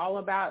you, all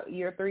about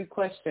your 3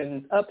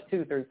 questions, up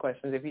to 3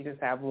 questions. If you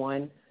just have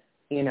one,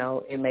 you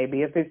know, it may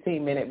be a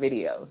 15-minute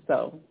video.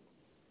 So,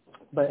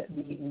 but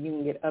you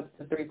can get up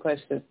to 3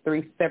 questions,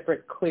 3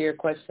 separate, clear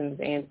questions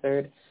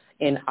answered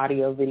in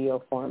audio,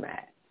 video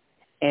format.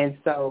 And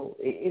so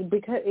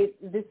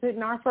this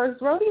isn't our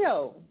first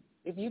rodeo.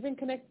 If you've been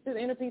connected to the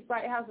Inner Peace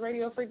Lighthouse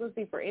radio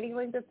frequency for any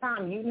length of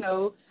time, you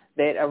know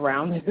that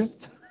around this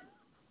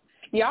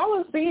y'all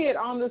will see it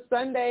on the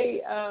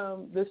Sunday,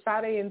 the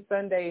Friday and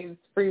Sunday's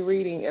free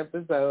reading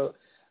episode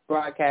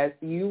broadcast.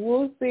 You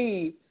will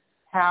see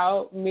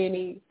how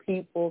many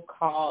people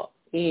call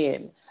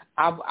in.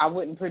 I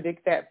wouldn't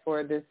predict that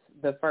for the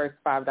first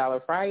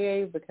 $5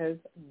 Friday because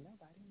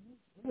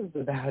nobody knows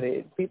about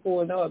it. People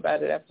will know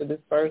about it after this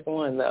first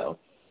one, though.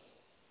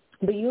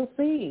 But you'll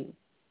see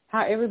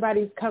how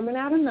everybody's coming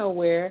out of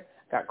nowhere,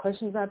 got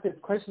questions about this,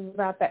 questions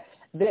about that.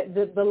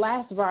 The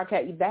last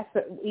broadcast,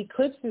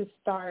 eclipses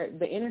start,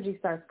 the energy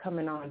starts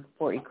coming on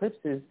for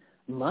eclipses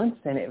months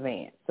in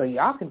advance. So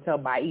y'all can tell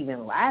by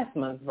even last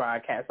month's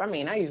broadcast. I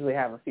mean, I usually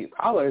have a few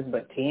callers,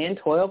 but 10,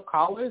 12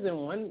 callers in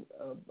one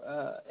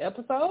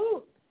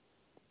episode?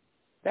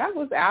 That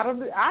was out of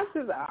the,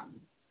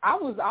 I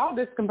was all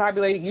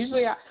discombobulated.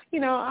 Usually,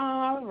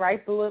 I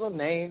write the little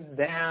names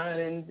down,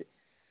 and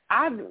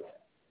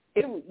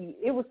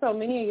it was so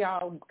many of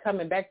y'all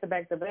coming back to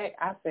back to back.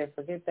 I said,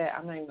 forget that.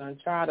 I'm not even going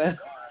to try to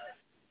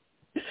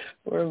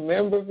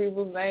remember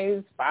people's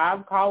names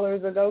 5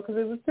 callers ago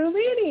because it was too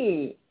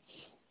many.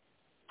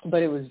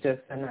 But it was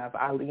just enough.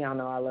 Y'all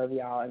know I love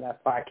y'all, and that's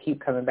why I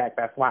keep coming back.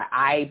 That's why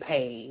I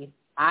pay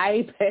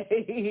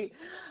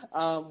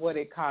what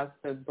it costs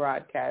to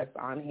broadcast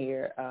on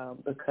here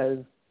because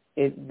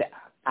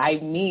I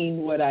mean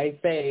what I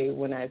say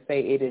when I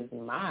say it is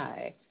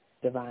my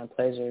divine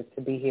pleasure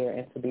to be here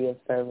and to be of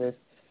service.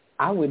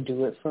 I would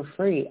do it for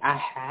free. I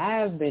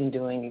have been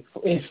doing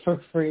it for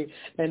free,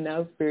 and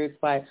now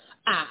Spirit's like,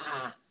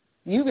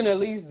 you can at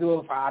least do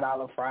a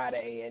 $5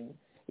 Friday, and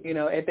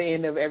at the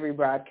end of every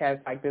broadcast,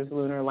 like this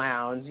Lunar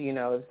Lounge,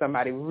 if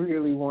somebody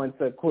really wants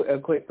a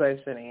quick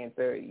question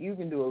answer, you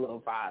can do a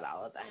little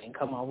 $5 thing.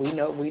 Come on, we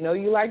know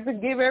you like to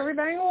give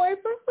everything away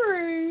for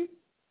free,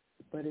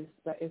 but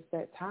it's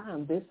that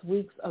time. This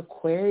week's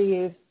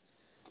Aquarius,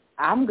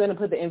 I'm going to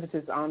put the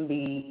emphasis on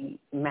the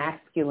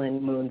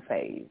masculine moon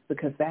phase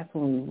because that's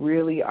when we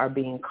really are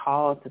being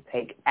called to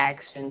take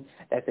action.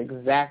 That's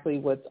exactly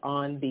what's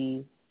on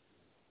the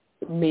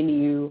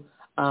menu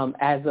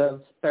as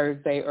of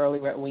Thursday early.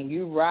 When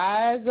you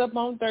rise up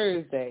on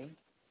Thursday,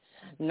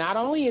 not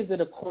only is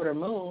it a quarter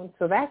moon,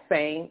 so that's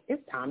saying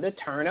it's time to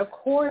turn a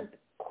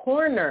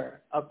corner.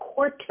 A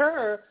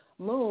quarter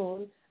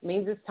moon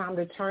means it's time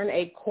to turn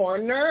a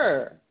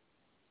corner.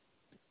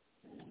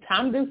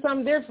 Time to do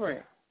something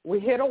different. We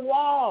hit a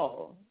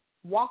wall.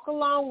 Walk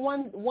along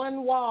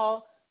one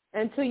wall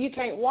until you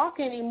can't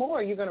walk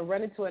anymore. You're going to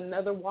run into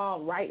another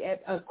wall right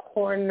at a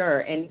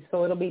corner, and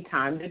so it'll be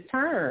time to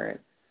turn.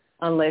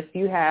 Unless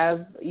you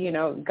have,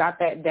 got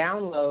that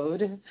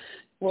download.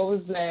 What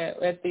was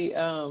that at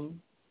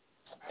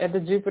the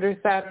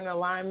Jupiter-Saturn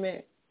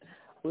alignment?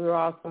 We were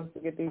all supposed to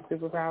get these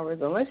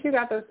superpowers. Unless you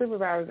got those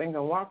superpowers and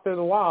can walk through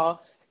the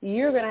wall,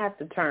 you're going to have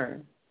to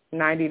turn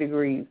 90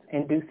 degrees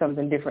and do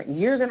something different.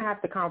 You're going to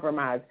have to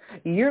compromise.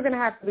 You're going to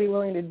have to be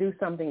willing to do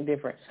something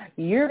different.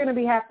 You're going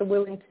to have to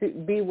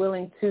be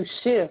willing to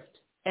shift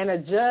and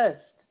adjust.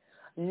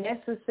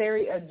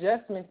 Necessary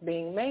adjustments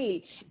being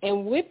made.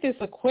 And with this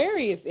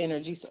Aquarius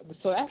energy,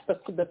 so that's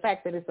the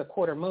fact that it's a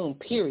quarter moon,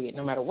 period,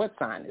 no matter what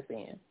sign it's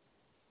in.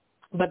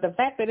 But the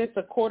fact that it's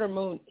a quarter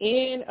moon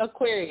in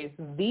Aquarius,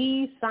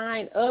 the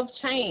sign of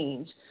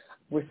change,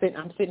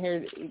 I'm sitting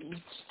here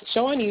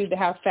showing you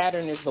how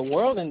Saturn is the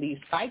world in these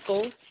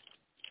cycles.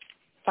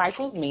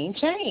 Cycles mean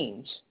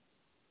change.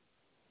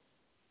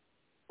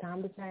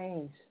 Time to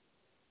change.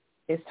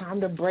 It's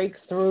time to break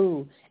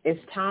through.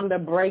 It's time to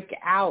break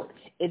out.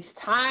 It's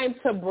time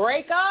to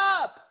break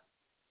up.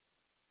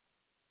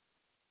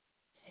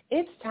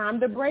 It's time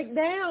to break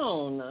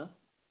down.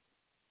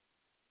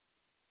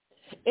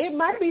 It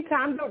might be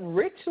time to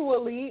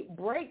ritually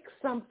break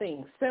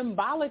something,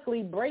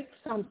 symbolically break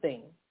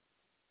something,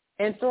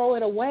 and throw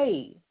it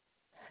away.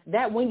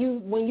 That when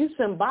you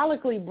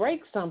symbolically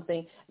break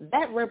something,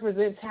 that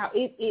represents how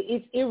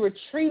it's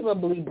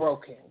irretrievably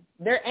broken.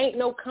 There ain't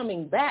no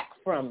coming back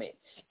from it.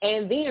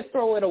 And then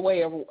throw it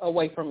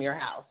away from your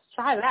house.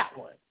 Try that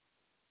one.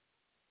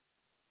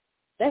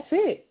 That's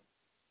it.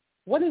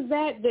 What is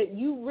that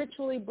you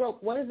ritually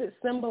broke? What does it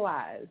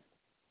symbolize?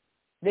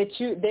 That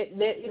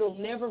it'll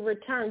never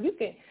return.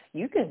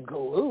 You can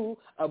glue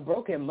a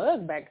broken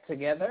mug back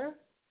together,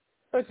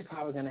 but you're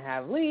probably going to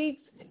have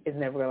leaks. It's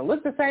never going to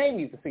look the same.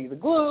 You can see the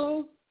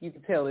glue. You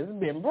can tell it's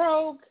been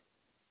broke.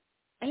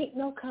 Ain't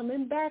no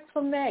coming back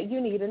from that. You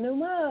need a new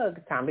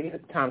mug. Time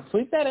to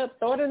sweep that up,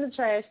 throw it in the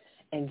trash,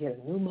 and get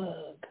a new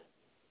mug.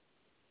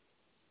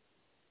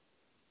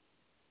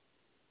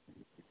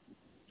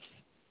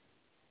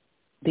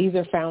 These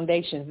are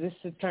foundations. This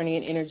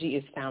Saturnian energy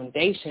is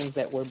foundations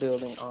that we're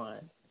building on.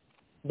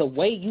 The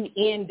way you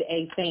end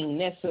a thing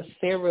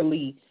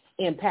necessarily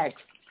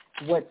impacts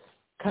what's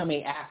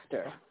coming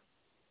after.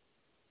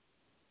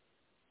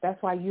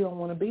 That's why you don't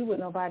want to be with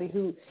nobody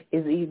who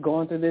is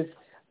going through this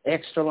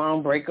extra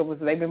long breakup.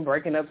 They've been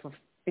breaking up for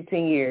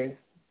 15 years,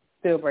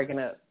 still breaking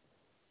up.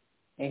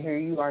 And here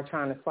you are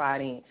trying to slide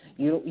in.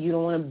 You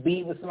don't want to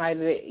be with somebody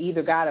that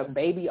either got a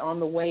baby on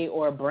the way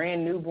or a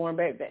brand newborn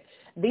baby.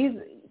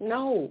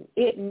 No,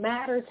 it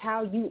matters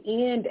how you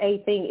end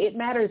a thing. It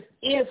matters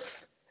if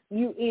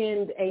you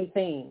end a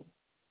thing.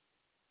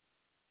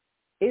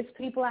 It's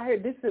people out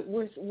here.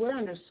 We're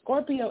under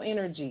Scorpio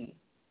energy.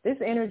 This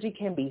energy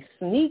can be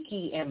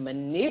sneaky and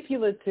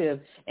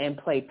manipulative and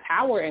play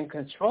power and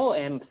control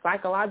and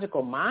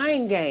psychological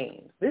mind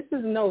games. This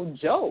is no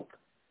joke.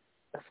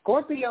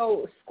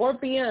 Scorpion,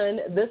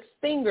 the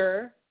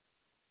stinger,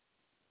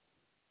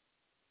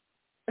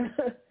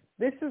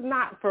 this is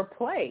not for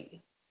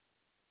play.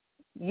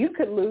 You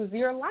could lose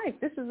your life.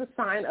 This is a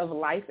sign of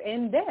life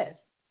and death.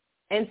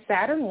 And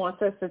Saturn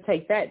wants us to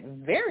take that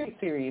very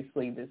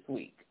seriously this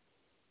week.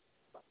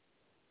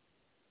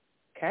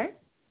 Okay?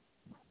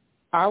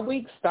 Our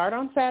weeks start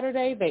on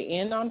Saturday. They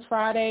end on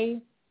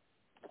Friday.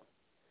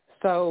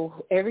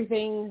 So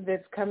everything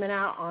that's coming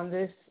out on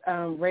this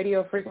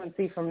radio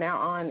frequency from now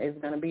on is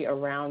going to be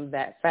around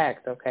that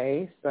fact,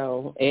 okay?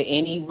 So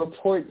any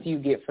reports you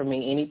get from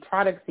me, any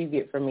products you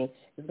get from me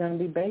is going to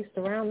be based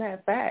around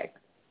that fact.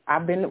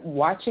 I've been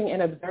watching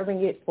and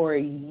observing it for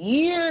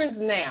years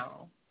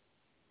now,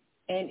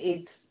 and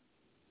it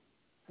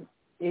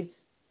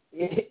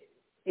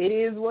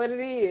is what it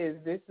is.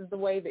 This is the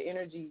way the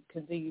energy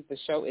continues to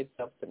show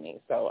itself to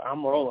me, so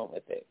I'm rolling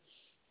with it.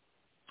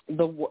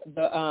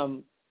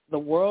 The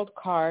world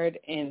card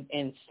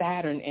and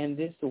Saturn and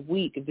this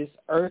week, this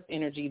earth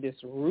energy, this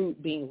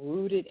root, being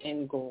rooted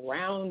and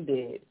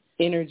grounded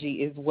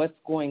energy is what's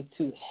going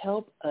to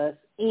help us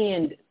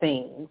end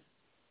things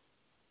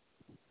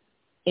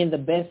in the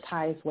best,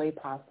 highest way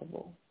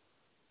possible.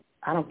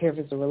 I don't care if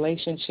it's a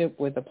relationship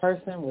with a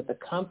person, with a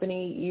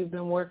company you've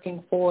been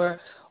working for,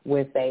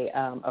 with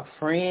a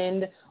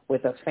friend,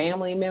 with a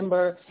family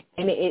member.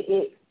 And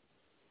it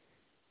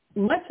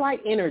much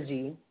like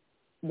energy,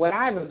 what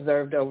I've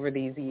observed over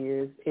these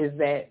years is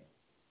that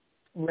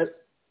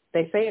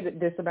they say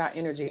this about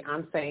energy.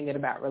 I'm saying it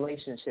about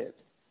relationships.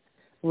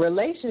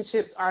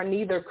 Relationships are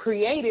neither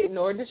created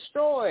nor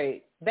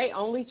destroyed. They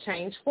only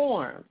change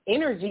form.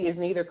 Energy is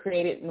neither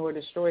created nor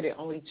destroyed. It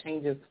only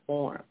changes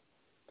form.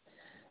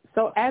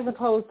 So as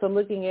opposed to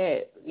looking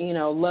at,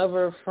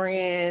 lover,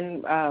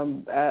 friend,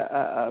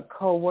 a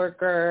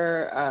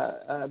coworker,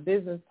 a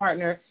business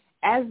partner,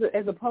 as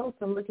opposed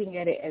to looking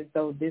at it as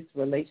though this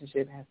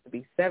relationship has to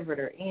be severed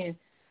or end,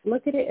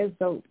 look at it as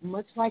though,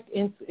 much like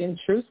in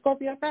true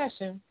Scorpio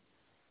fashion,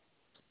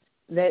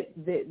 that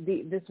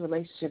this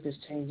relationship is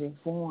changing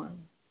form,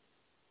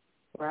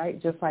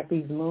 right? Just like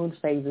these moon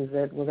phases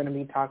that we're going to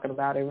be talking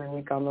about every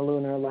week on the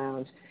Lunar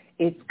Lounge.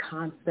 It's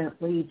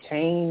constantly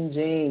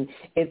changing.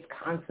 It's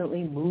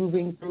constantly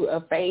moving through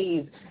a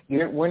phase.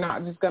 We're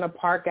not just going to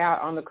park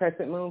out on the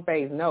crescent moon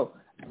phase. No.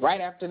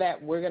 Right after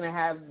that, we're going to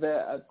have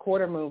the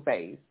quarter moon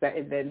phase.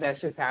 That's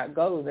just how it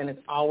goes, and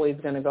it's always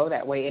going to go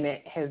that way, and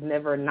it has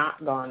never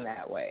not gone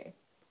that way.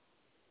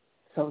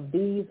 So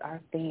these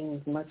are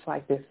things much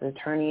like this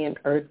Saturnian,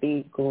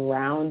 earthy,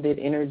 grounded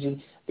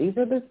energy. These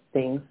are the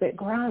things that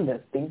ground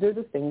us. These are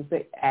the things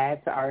that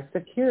add to our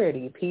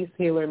security. Peace,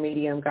 healer,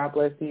 medium, God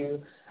bless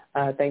you.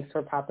 Thanks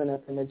for popping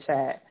up in the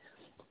chat.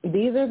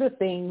 These are the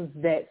things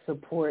that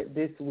support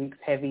this week's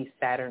heavy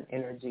Saturn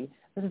energy.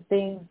 The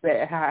things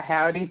that,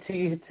 howdy to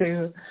you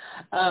too.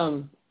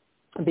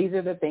 These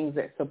are the things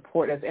that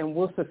support us and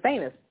will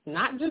sustain us,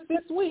 not just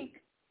this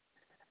week.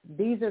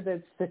 These are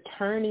the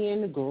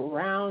Saturnian,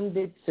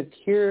 grounded,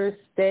 secure,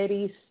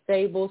 steady,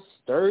 stable,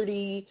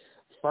 sturdy,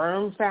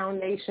 firm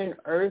foundation,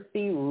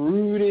 earthy,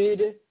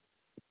 rooted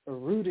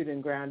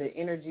and grounded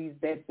energies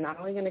that's not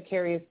only going to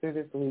carry us through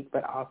this week,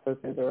 but also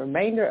through the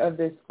remainder of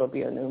this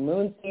Scorpio new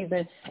moon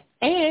season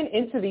and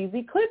into these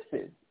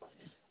eclipses.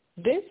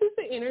 This is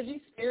the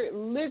energy Spirit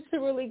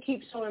literally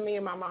keeps showing me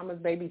and my mama's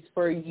babies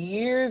for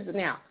years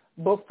now.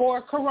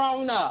 Before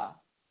Corona,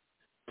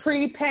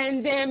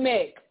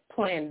 pre-pandemic,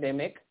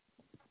 pre-pandemic,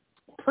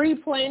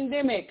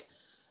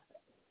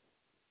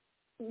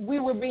 we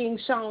were being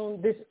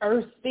shown this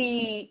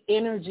earthy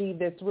energy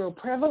that's real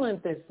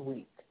prevalent this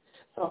week.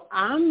 So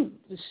I'm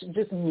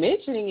just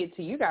mentioning it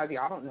to you guys.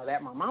 Y'all don't know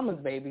that. My mama's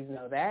babies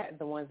know that,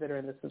 the ones that are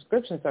in the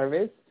subscription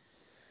service.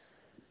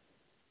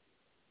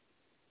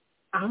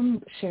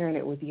 I'm sharing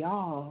it with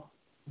y'all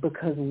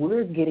because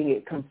we're getting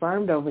it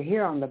confirmed over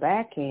here on the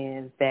back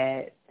end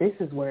that this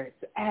is where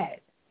it's at.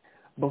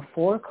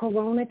 Before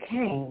Corona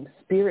came,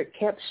 Spirit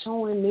kept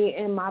showing me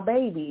and my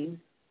babies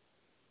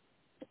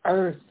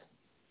Earth,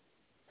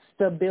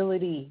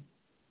 stability,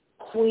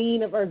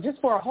 Queen of Earth, just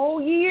for a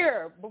whole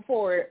year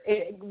before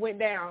it went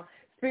down.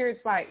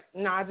 Spirit's like,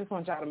 no, I just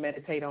want y'all to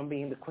meditate on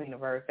being the Queen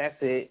of Earth. That's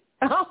it.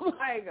 I'm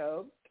like,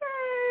 okay.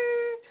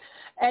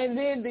 And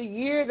then the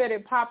year that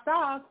it popped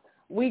off,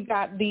 we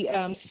got the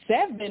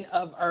 7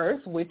 of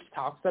Earth, which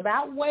talks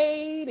about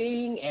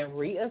waiting and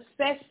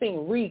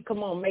reassessing,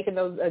 come on, making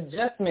those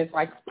adjustments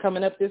like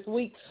coming up this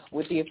week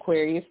with the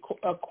Aquarius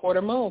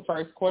quarter moon,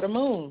 first quarter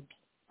moon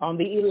on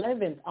the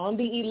 11th, on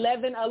the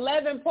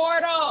 11/11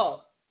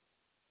 portal.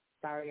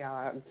 Sorry,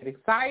 y'all, I'm getting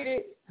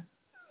excited.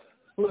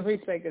 Let me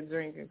take a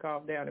drink and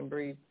calm down and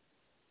breathe.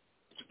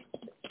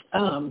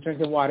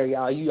 Drinking water,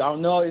 y'all. You all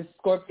know it's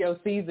Scorpio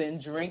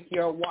season. Drink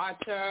your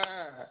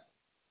water.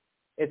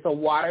 It's a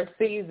water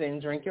season.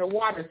 Drink your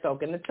water.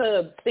 Soak in the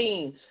tub.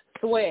 Steam.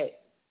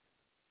 Sweat.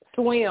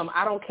 Swim.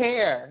 I don't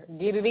care.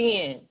 Get it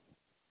in.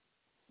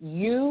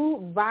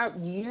 You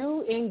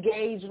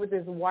engage with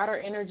this water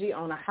energy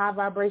on a high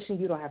vibration.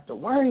 You don't have to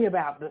worry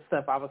about the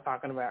stuff I was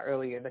talking about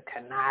earlier, the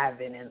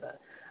conniving and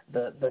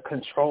the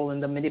control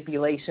and the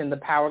manipulation, the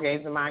power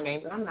games and mind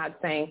games. I'm not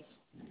saying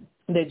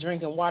that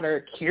drinking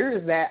water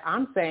cures that.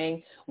 I'm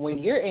saying when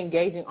you're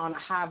engaging on a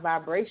high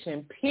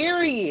vibration,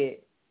 period,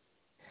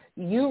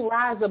 you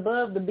rise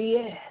above the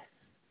BS.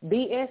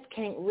 BS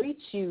can't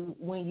reach you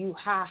when you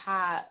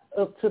high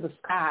up to the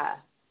sky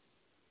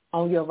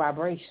on your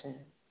vibration.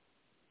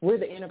 We're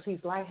the Inner Peace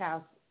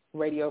Lighthouse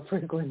radio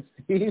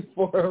frequency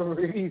for a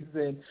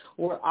reason.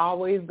 We're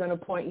always going to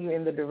point you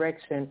in the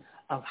direction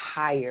of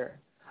higher,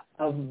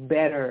 of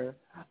better,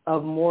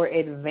 of more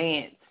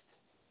advanced,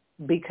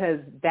 because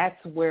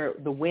that's where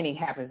the winning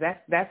happens.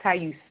 That's how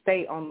you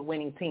stay on the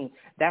winning team.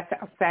 That's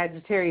how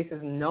Sagittarius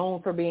is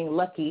known for being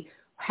lucky.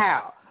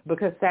 How?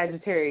 Because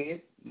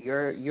Sagittarius,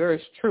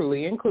 yours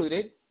truly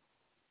included,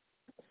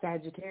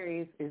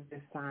 Sagittarius is the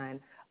sign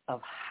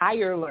of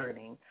higher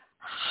learning,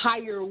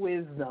 higher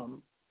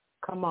wisdom.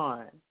 Come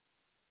on,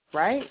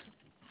 right?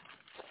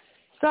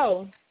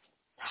 So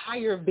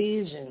higher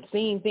vision,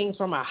 seeing things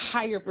from a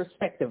higher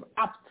perspective,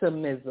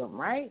 optimism,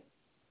 right?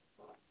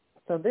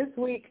 So this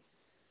week,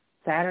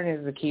 Saturn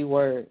is the key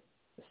word.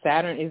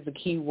 Saturn is the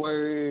key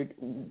word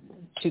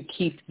to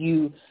keep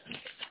you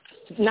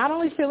not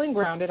only feeling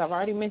grounded, I've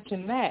already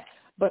mentioned that,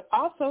 but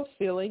also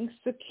feeling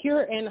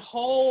secure and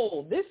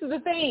whole. This is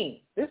the thing.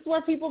 This is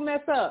where people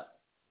mess up,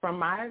 from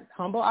my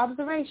humble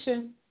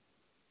observation.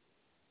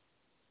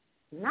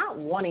 Not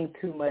wanting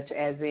too much,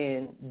 as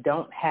in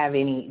don't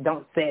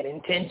set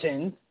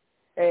intentions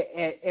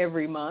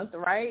every month,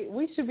 right?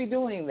 We should be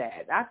doing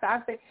that. I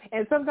think,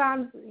 and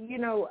sometimes,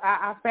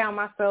 I found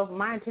myself,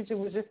 my intention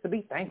was just to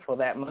be thankful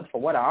that month for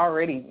what I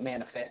already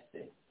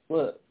manifested.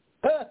 Look,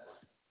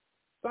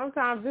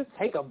 sometimes just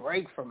take a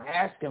break from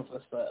asking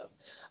for stuff.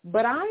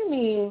 But I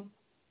mean,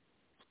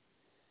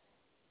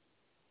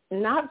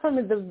 not from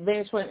the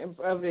vantage point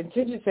of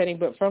intention setting,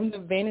 but from the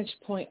vantage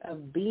point of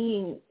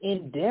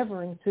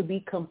endeavoring to be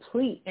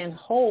complete and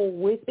whole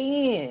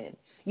within.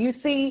 You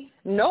see,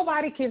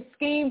 nobody can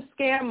scheme,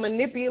 scam,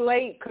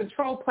 manipulate,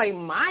 control, play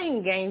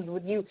mind games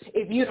with you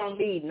if you don't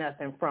need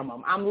nothing from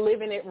them. I'm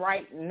living it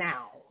right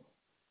now.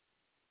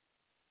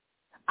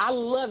 I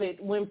love it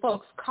when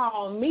folks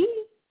call me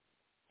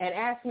and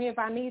ask me if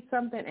I need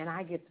something, and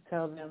I get to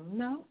tell them,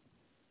 no,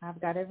 I've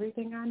got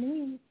everything I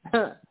need.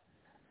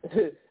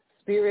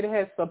 Spirit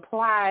has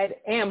supplied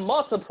and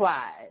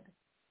multiplied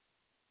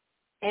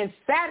and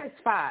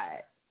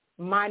satisfied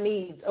my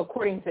needs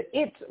according to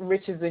its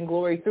riches and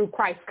glory through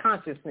Christ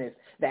consciousness,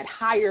 that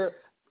higher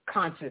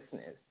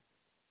consciousness,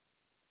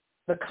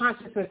 the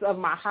consciousness of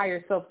my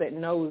higher self that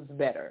knows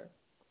better,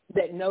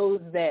 that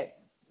knows that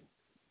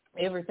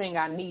everything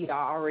I need,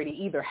 I already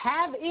either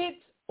have it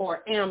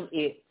or am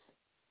it.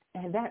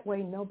 And that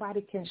way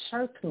nobody can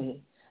shirk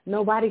me.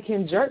 Nobody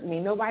can jerk me.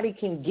 Nobody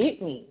can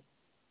get me.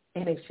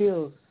 And it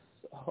feels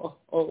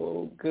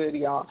oh, good,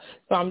 y'all.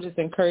 So I'm just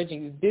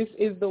encouraging you. This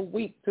is the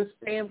week to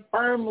stand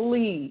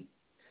firmly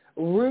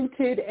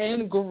rooted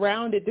and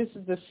grounded. This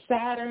is the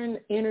Saturn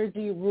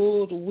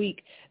energy-ruled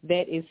week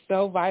that is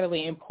so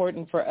vitally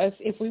important for us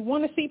if we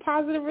want to see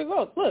positive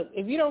results. Look,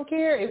 if you don't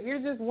care, if you're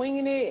just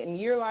winging it and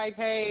you're like,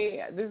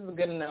 hey, this is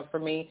good enough for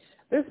me,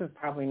 this is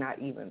probably not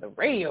even the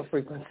radio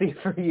frequency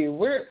for you.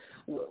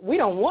 We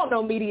don't want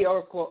no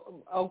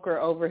mediocre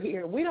over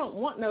here. We don't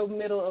want no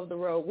middle of the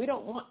road. We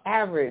don't want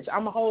average.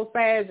 I'm a whole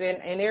Sag,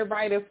 and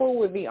everybody that fool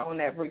with me on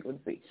that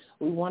frequency.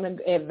 We want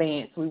to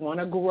advance. We want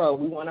to grow.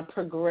 We want to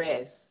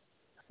progress.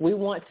 We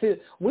want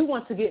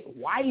to get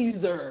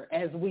wiser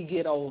as we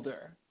get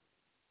older,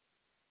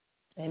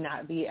 and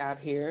not be out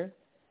here.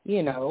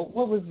 You know,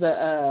 what was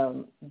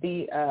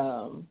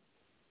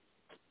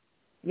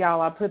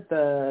y'all? I put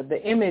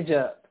the image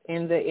up.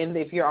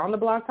 If you're on the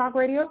Blog Talk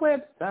Radio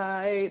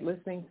website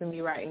listening to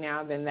me right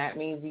now, then that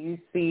means you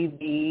see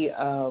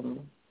the,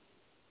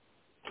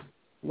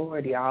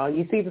 Lord, y'all,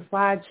 you see the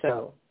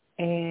slideshow.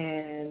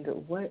 And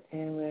what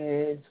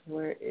image,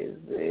 where is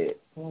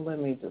it? Well, let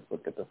me just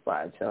look at the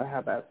slideshow. How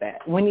about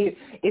that?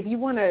 If you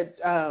want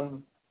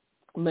to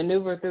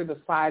maneuver through the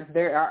slides,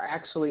 there are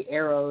actually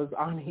arrows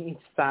on each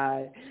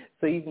side.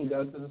 So you can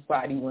go to the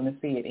slide you want to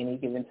see at any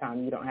given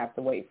time. You don't have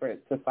to wait for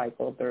it to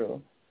cycle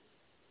through.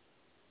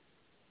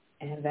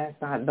 And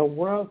that's not the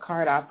world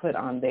card I put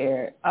on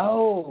there.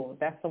 Oh,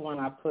 that's the one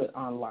I put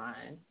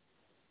online.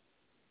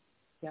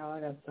 Y'all, I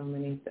got so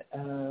many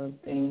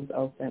things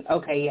open.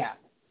 Okay, yeah.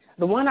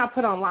 The one I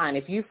put online,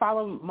 if you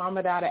follow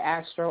Mama Dada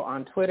Astro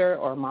on Twitter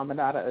or Mama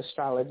Dada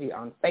Astrology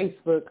on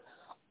Facebook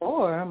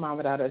or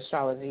Mama Dada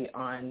Astrology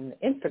on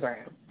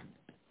Instagram,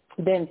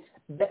 then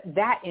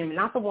that image,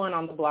 not the one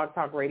on the Blog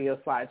Talk Radio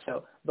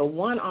slideshow, the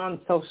one on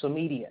social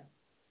media,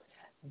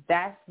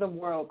 that's the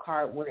world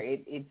card where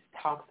it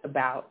talks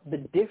about the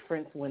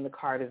difference when the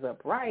card is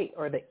upright,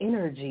 or the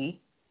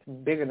energy,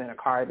 bigger than a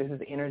card, this is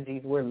the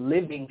energies we're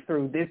living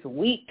through this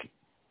week.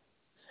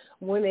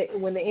 When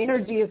the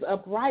energy is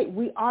upright,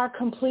 we are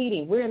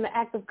completing. We're in the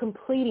act of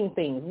completing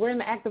things. We're in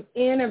the act of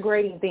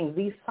integrating things,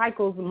 these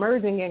cycles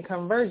merging and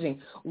converging.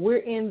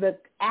 We're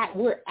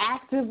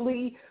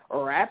actively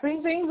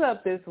wrapping things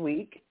up this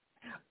week.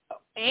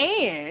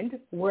 And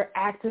we're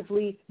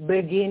actively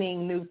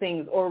beginning new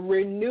things or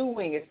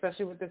renewing,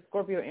 especially with the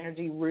Scorpio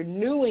energy,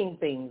 renewing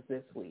things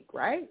this week,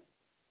 right?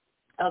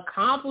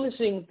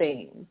 Accomplishing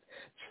things,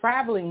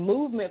 traveling,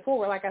 movement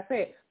forward. Like I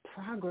said,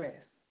 progress,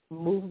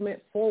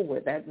 movement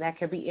forward. That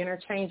can be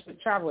interchanged with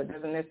travel. It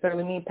doesn't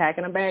necessarily mean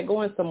packing a bag,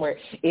 going somewhere.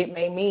 It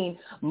may mean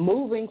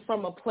moving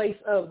from a place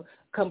of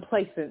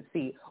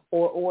complacency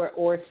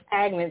or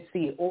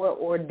stagnancy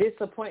or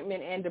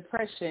disappointment and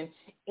depression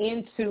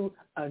into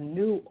a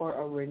new or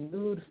a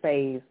renewed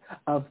phase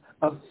of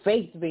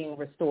faith being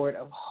restored,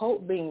 of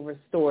hope being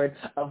restored,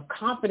 of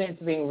confidence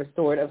being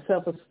restored, of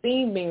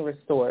self-esteem being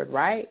restored,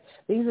 right?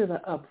 These are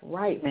the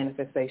upright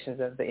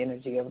manifestations of the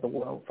energy of the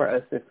world for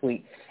us this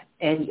week.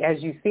 And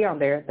as you see on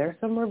there, there's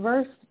some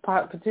reverse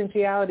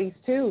potentialities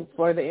too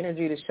for the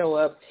energy to show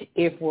up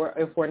if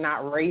we're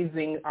not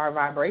raising our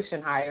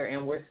vibration higher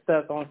and we're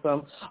stuck on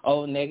some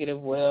negative.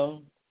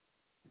 Well,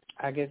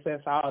 I guess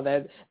that's all.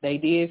 That they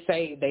did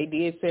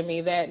send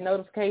me that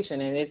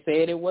notification and it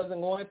said it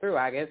wasn't going through.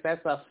 I guess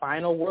that's a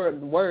final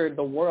word,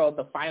 the world,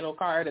 the final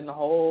card in the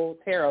whole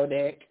tarot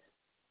deck.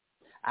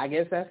 I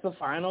guess that's the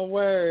final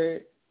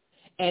word.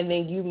 And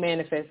then you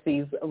manifest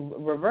these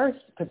reverse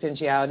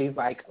potentialities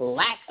like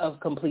lack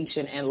of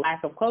completion and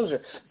lack of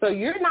closure. So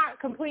you're not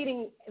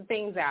completing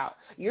things out.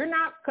 You're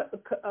not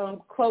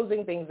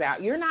closing things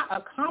out. You're not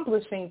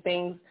accomplishing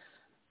things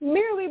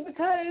merely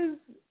because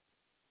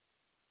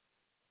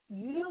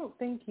you don't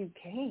think you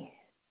can.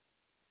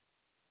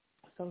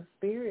 So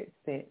Spirit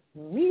sent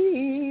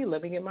me,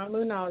 let me get my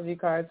Moonology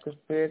cards, because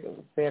Spirit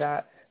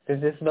said,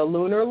 since this is the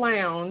Lunar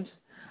Lounge,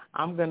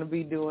 I'm going to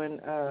be doing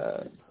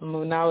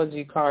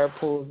Moonology card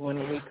pulls when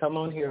we come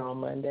on here on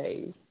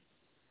Mondays.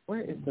 Where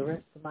is the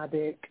rest of my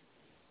deck?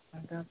 I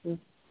got this.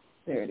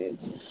 There it is.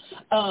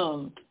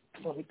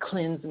 Let me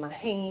cleanse my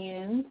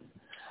hands.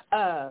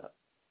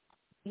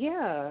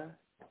 Yeah,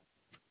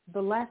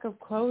 the lack of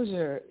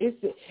closure.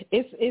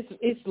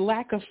 It's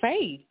lack of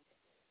faith.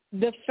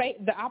 The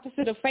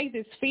opposite of faith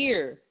is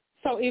fear.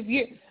 So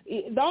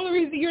the only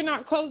reason you're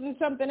not closing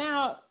something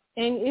out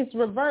and it's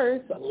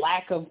reversed,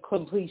 lack of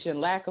completion,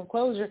 lack of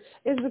closure,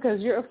 is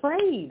because you're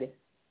afraid.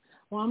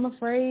 Well, I'm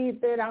afraid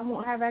that I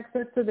won't have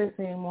access to this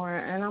anymore,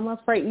 and I'm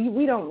afraid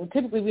we don't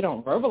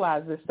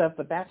verbalize this stuff,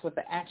 but that's what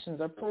the actions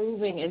are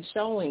proving and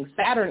showing.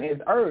 Saturn is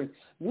Earth.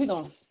 We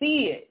don't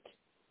see it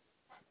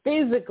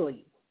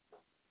physically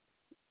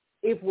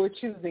if we're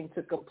choosing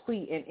to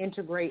complete and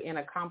integrate and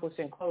accomplish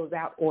and close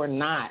out or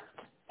not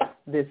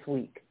this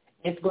week.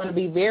 It's going to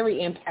be very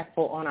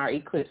impactful on our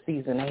eclipse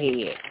season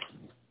ahead,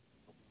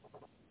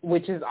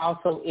 which is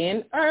also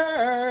in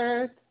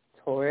Earth.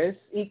 Taurus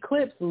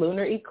eclipse,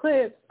 lunar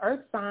eclipse, Earth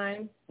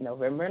sign,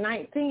 November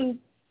 19th.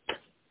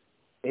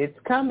 It's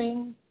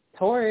coming.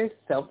 Taurus,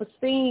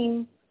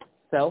 self-esteem,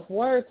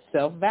 self-worth,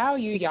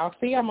 self-value. Y'all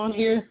see I'm on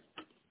here.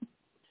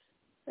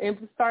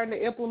 I'm starting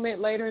to implement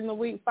later in the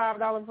week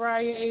 $5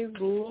 Fridays.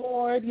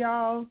 Lord,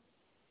 y'all.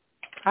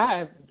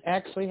 I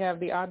actually have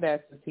the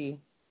audacity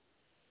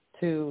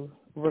to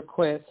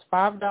request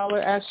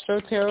 $5 Astro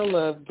Tarot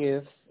Love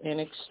gifts in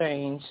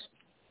exchange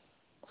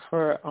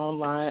for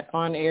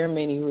on-air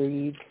mini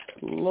reads,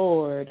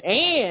 Lord,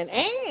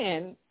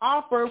 and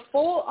offer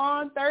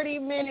full-on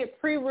 30-minute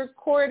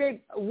pre-recorded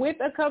with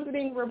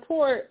accompanying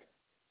report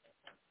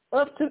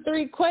up to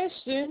 3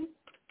 question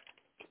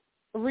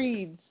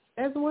reads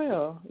as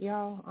well.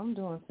 Y'all, I'm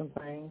doing some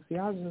things.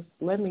 Y'all just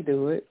let me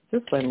do it.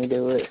 Just let me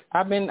do it.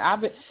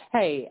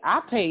 Hey,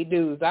 I pay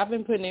dues. I've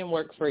been putting in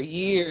work for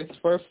years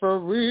for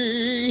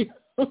free.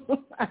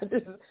 I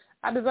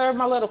deserve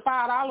my little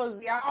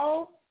 $5,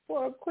 y'all,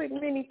 for a quick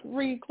mini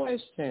read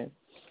question.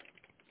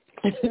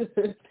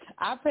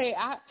 I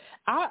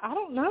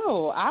don't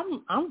know.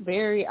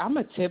 I'm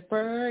a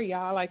tipper.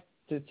 Y'all like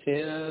to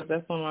tip.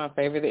 That's one of my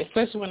favorites,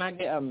 especially when I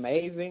get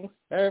amazing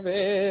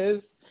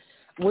service.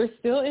 We're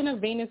still in a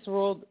Venus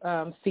ruled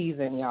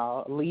season,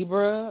 y'all.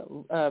 Libra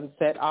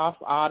set off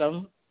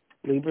autumn.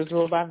 Libra's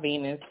ruled by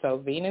Venus, so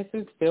Venus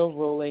is still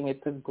ruling.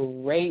 It's a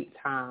great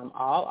time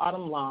all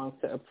autumn long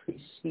to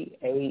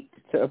appreciate.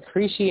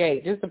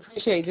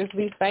 Just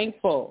be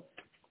thankful.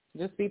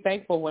 Just be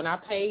thankful. When I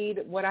paid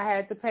what I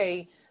had to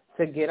pay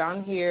to get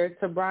on here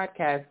to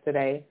broadcast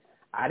today,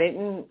 I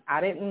didn't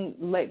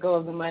let go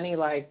of the money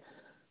like,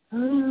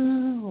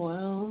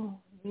 well,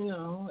 you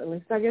know, at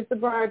least I get the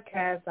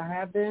broadcast. I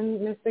have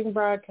been missing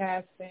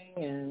broadcasting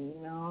and,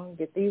 you know,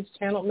 get these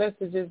channeled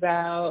messages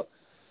out.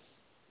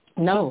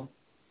 No,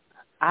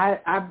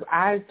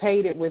 I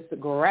paid it with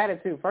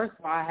gratitude. First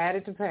of all, I had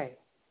it to pay.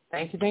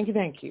 Thank you.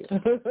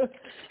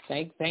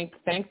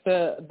 Thanks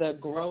the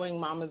growing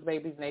Mama's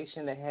Babies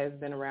Nation that has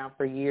been around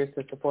for years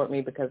to support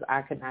me, because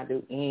I could not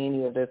do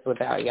any of this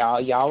without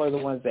y'all. Y'all are the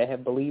ones that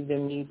have believed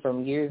in me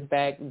from years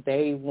back,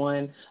 day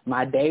one.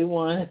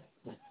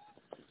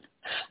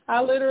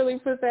 I literally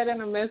put that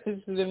in a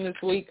message to them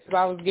this week because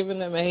I was giving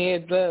them a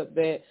heads up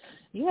that,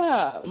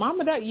 your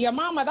mama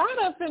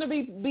daughter finna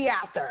be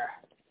out there.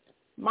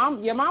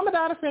 Your mama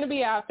daughter finna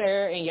be out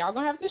there, and y'all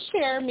gonna have to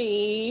share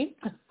me.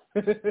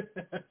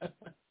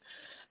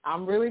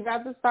 I'm really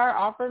about to start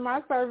offering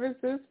my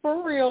services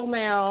for real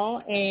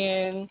now,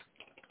 and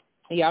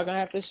y'all gonna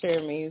have to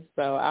share me.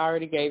 So I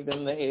already gave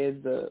them the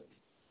heads up,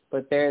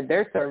 but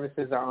their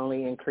services are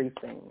only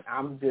increasing.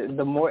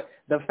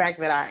 The fact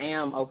that I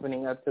am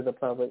opening up to the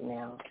public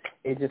now,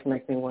 it just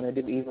makes me want to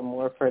do even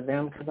more for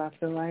them, because I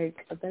feel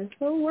like they're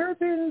so worth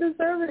it and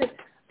deserve it.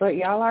 But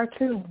y'all are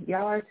too.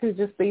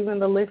 Just even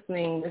the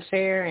listening, the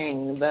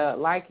sharing, the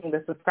liking,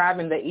 the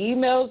subscribing, the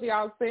emails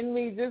y'all send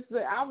me.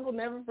 I will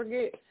never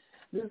forget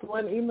this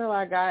one email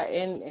I got,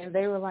 and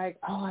they were like,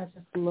 oh, I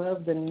just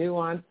love the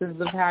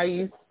nuances of how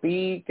you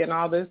speak and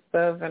all this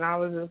stuff. And I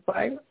was just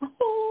like,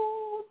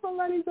 oh,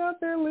 somebody's out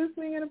there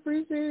listening and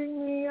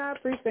appreciating me. I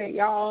appreciate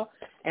y'all.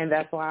 And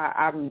that's why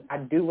I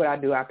do what I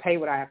do. I pay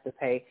what I have to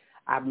pay.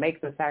 I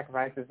make the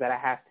sacrifices that I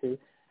have to.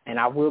 And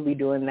I will be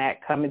doing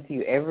that, coming to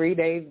you every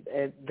day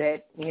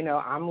that, you know,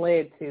 I'm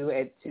led to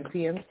at 2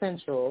 p.m.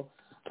 Central,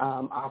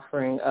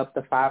 offering up the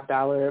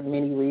 $5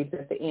 mini reads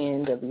at the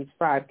end of each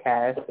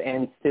broadcast,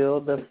 and still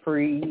the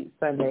free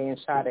Sunday and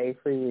Sade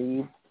free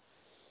reads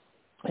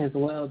as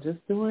well. Just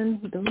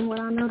doing what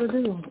I know to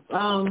do.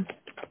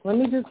 Let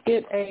me just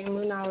get a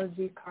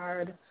Moonology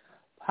card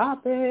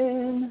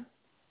popping.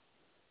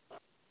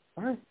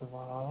 First of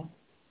all,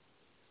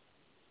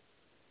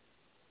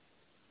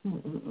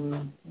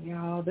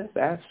 y'all, this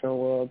Astro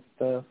World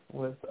stuff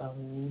was a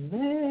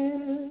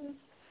mess.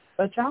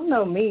 But y'all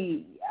know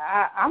me.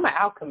 I'm an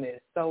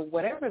alchemist. So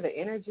whatever the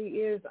energy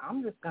is,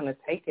 I'm just going to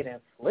take it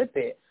and flip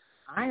it.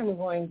 I am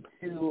going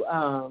to,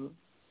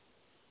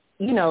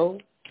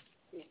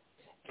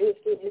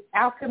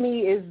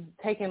 alchemy is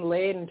taking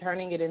lead and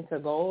turning it into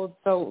gold.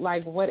 So,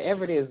 like,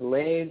 whatever it is,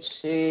 lead,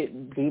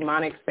 shit,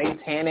 demonic,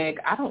 satanic,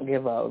 I don't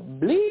give a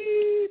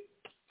bleep.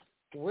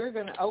 we're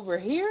going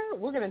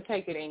to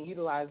take it and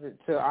utilize it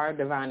to our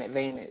divine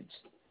advantage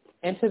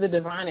and to the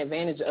divine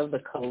advantage of the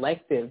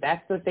collective.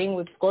 That's the thing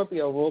with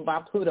Scorpio, ruled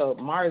by Pluto,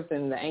 Mars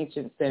in the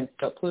ancient sense,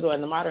 but Pluto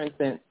in the modern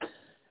sense.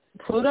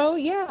 Pluto,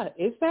 yeah,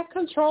 it's that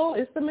control,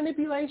 it's the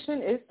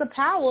manipulation, it's the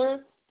power.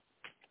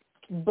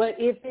 But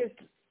if it's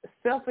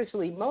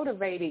selfishly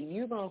motivated,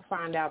 you're going to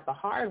find out the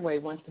hard way.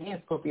 Once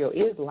again, Scorpio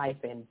is life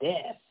and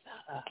death.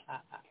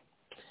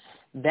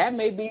 That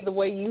may be the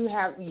way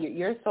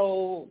your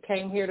soul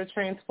came here to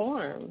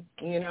transform,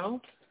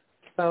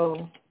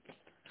 So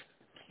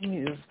let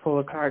me just pull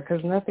a card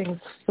because nothing's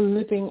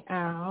flipping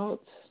out.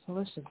 So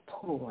let's just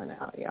pull one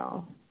out,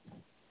 y'all.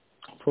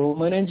 Full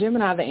Moon and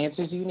Gemini, the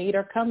answers you need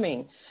are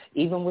coming.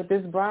 Even with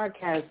this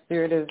broadcast,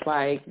 Spirit is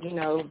like,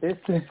 this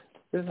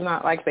is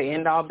not like the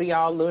end-all,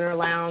 be-all. Lunar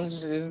Lounge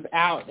is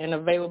out and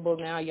available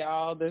now,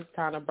 y'all, this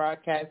kind of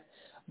broadcast.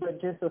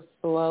 But just a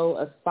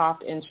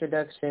soft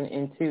introduction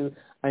into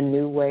a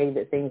new way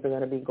that things are going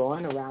to be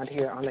going around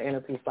here on the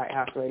Inner Peace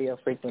Lighthouse radio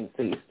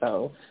frequency.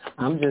 So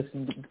I'm just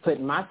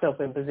putting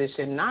myself in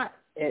position, not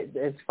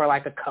it's for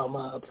like a come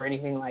up or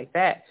anything like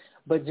that,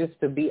 but just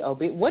to be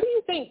obedient. What do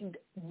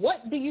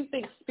you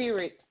think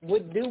Spirit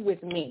would do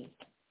with me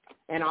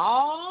and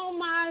all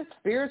my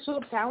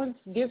spiritual talents,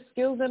 gifts,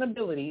 skills, and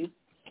abilities?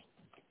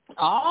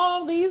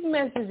 All these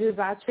messages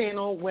I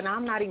channel when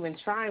I'm not even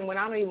trying, when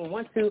I don't even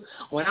want to,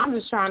 when I'm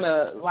just trying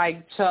to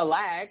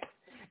chillax.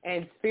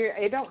 And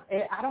Spirit,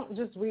 I don't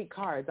just read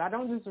cards. I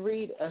don't just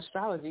read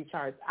astrology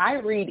charts. I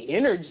read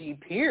energy,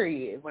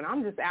 period. When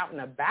I'm just out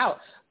and about,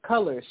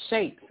 colors,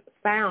 shapes,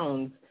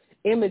 sounds,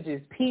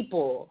 images,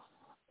 people,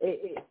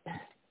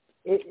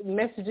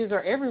 messages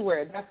are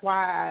everywhere. That's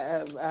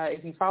why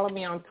if you follow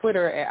me on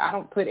Twitter, I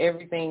don't put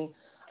everything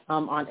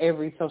on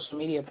every social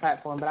media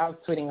platform, but I was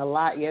tweeting a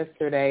lot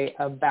yesterday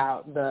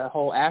about the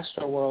whole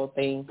astral world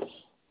thing.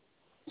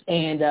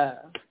 And, I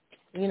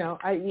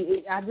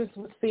just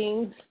was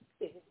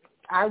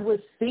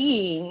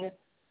seeing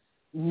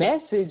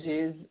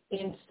messages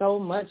in so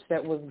much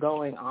that was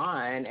going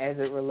on as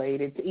it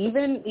related to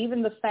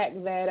even the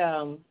fact that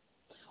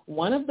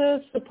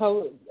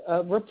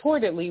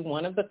reportedly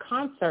one of the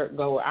concert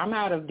goers, I'm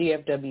out of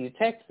DFW,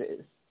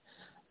 Texas.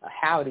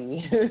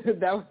 Howdy.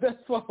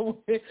 That's why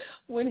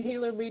when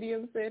Healer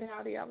Medium said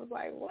howdy, I was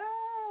like, what?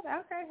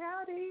 Okay,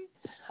 howdy.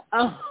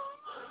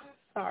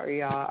 Sorry,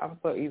 y'all. I'm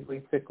so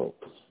easily tickled.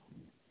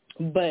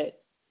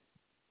 But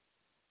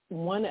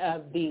one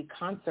of the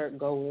concert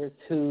goers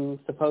who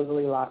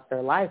supposedly lost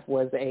their life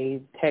was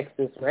a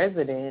Texas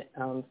resident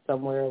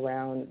somewhere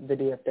around the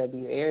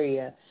DFW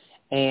area.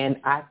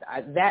 And I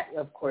that,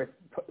 of course,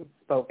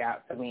 spoke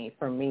out to me,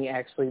 for me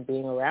actually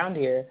being around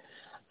here.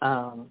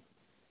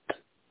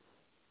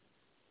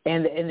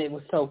 And it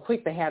was so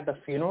quick. They had the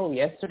funeral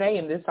yesterday,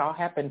 and this all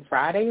happened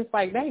Friday. It's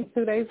like, dang,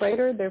 2 days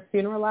later, they're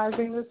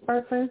funeralizing this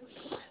person.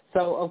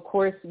 So, of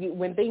course,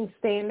 when things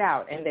stand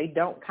out and they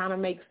don't kind of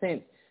make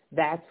sense,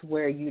 that's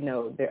where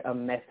a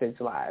message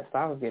lies. So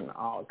I was getting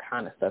all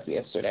kind of stuff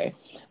yesterday.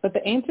 But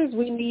the answers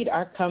we need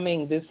are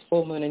coming. This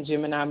full moon in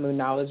Gemini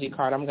Moonology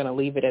card, I'm going to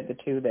leave it at the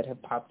two that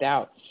have popped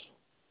out.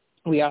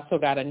 We also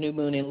got a new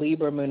moon in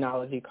Libra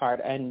Moonology card.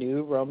 A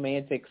new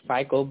romantic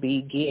cycle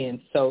begins.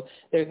 So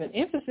there's an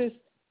emphasis.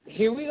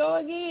 Here we go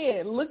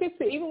again. Look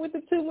at even with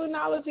the two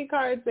Moonology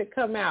cards that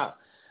come out.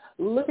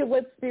 Look at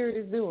what Spirit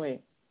is doing.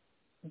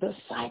 The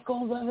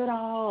cycles of it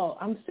all.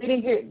 I'm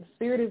sitting here.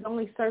 Spirit is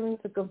only serving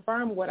to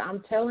confirm what I'm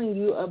telling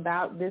you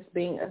about this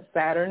being a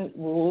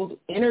Saturn-ruled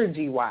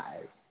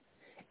energy-wise.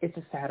 It's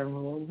a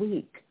Saturn-ruled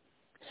week,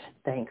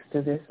 thanks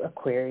to this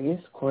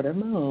Aquarius quarter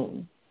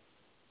moon.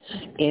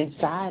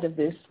 Inside of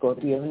this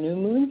Scorpio new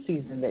moon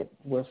season that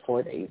we're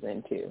 4 days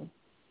into.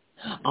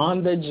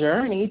 On the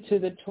journey to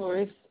the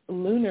Taurus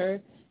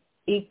lunar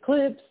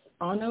eclipse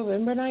on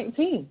November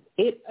 19th.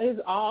 It is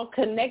all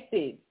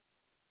connected.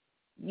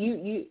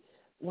 You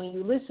when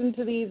you listen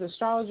to these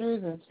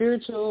astrologers and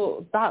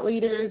spiritual thought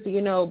leaders,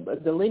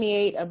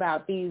 delineate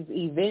about these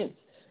events,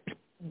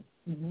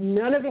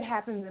 none of it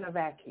happens in a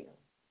vacuum.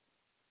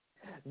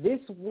 This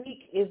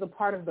week is a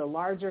part of the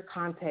larger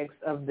context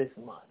of this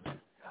month,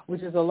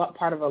 which is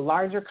part of a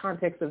larger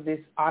context of this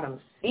autumn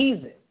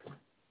season,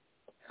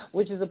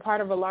 which is a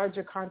part of a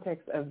larger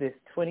context of this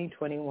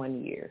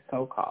 2021 year,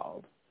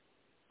 so-called,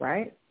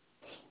 right?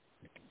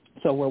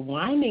 So we're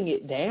winding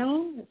it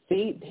down.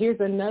 See, here's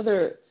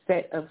another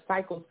set of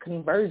cycles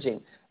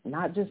converging,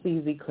 not just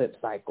these eclipse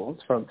cycles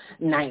from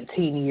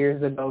 19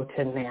 years ago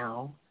to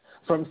now,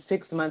 from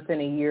 6 months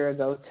and a year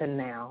ago to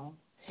now,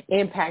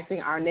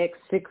 impacting our next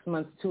 6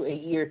 months to a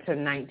year to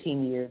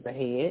 19 years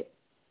ahead,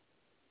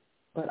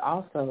 but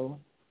also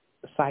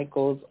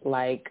cycles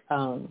like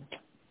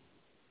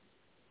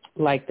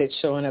that's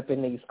showing up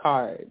in these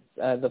cards,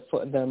 the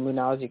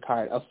Moonology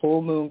card, a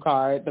full moon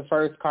card, the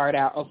first card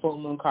out, a full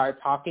moon card,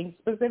 talking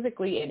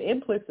specifically and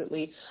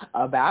implicitly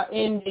about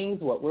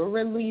endings, what we're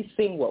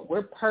releasing, what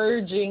we're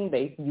purging.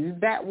 They use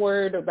that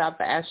word about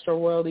the astral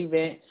world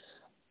event.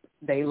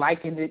 They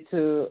likened it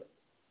to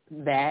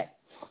that.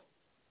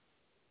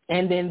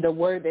 And then the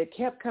word that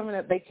kept coming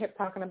up, they kept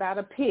talking about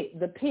a pit,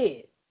 the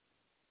pit.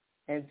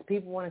 And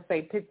people want to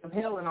say pits of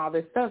hell and all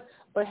this stuff.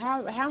 But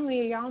how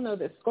many of y'all know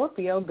that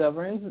Scorpio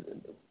governs,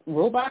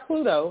 ruled by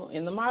Pluto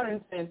in the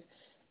modern sense,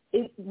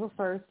 it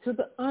refers to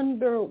the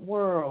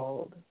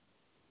underworld,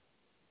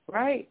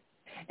 right?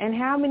 And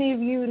how many of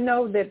you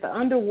know that the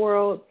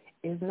underworld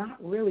is not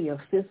really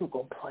a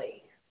physical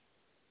place?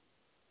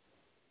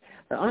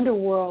 The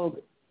underworld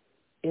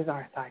is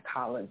our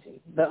psychology.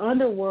 The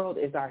underworld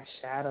is our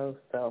shadow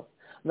self.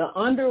 The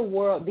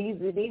underworld, these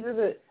are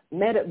the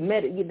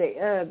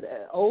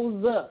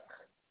old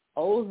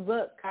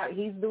Zuck,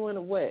 he's doing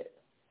a what?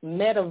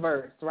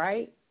 Metaverse,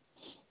 right?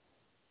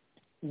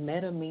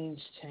 Meta means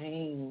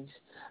change.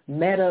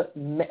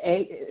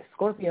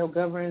 Scorpio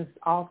governs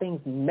all things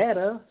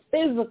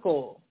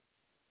metaphysical.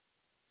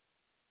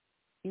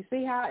 You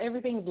see how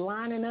everything's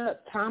lining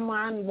up,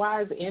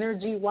 timeline-wise,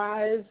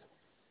 energy-wise?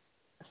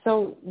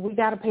 So we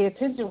got to pay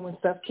attention when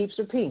stuff keeps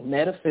repeating.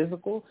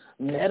 Metaphysical,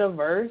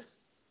 metaverse,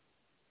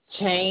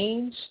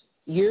 change,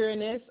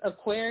 Uranus,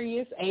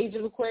 Aquarius, age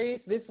of Aquarius,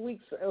 this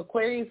week's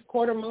Aquarius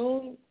quarter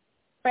moon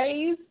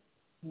phase.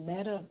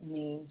 Meta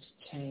means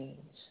change.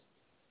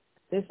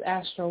 This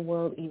astral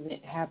world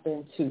event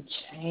happened to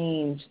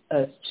change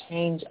us,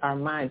 change our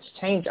minds,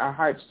 change our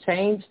hearts,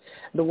 change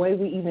the way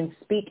we even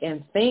speak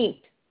and think.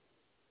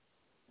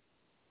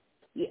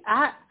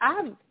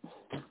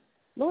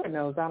 Lord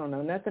knows I don't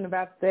know nothing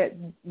about that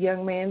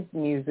young man's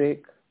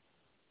music.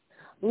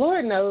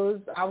 Lord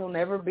knows I will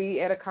never be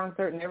at a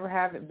concert, never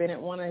have been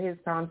at one of his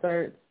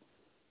concerts.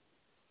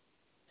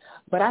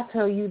 But I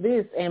tell you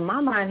this, and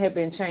my mind had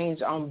been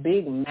changed on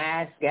big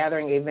mass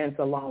gathering events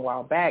a long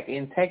while back.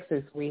 In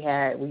Texas, we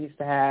used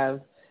to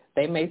have,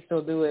 they may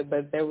still do it,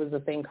 but there was a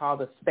thing called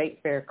the State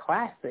Fair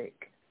Classic.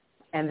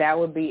 And that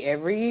would be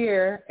every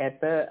year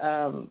at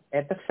the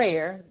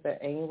fair,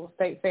 the annual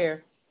state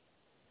fair.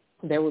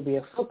 There would be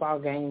a football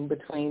game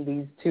between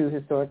these two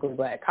historically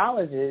black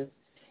colleges,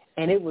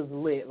 and it was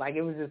lit. Like,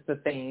 it was just a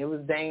thing. It was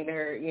dang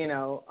near,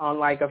 on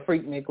like a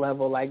Freaknik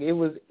level. Like, it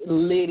was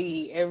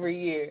litty every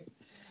year.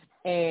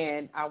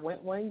 And I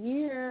went one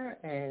year,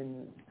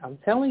 and I'm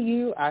telling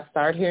you, I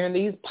started hearing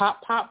these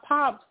pop, pop,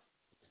 pops.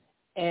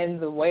 And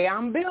the way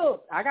I'm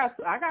built, I got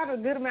a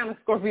good amount of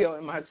Scorpio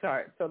in my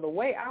chart. So the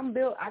way I'm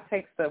built, I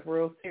take stuff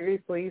real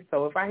seriously.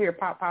 So if I hear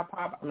pop, pop,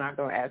 pop, I'm not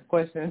going to ask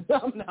questions.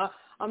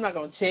 I'm not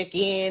going to check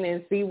in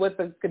and see what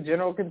the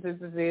general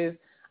consensus is.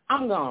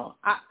 I'm gone.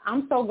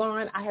 I'm so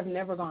gone, I have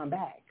never gone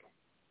back.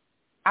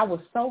 I was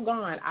so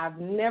gone, I've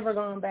never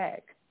gone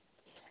back.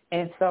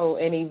 And so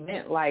an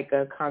event like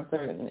a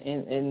concert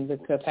in the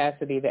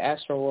capacity the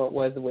astral world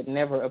was would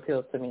never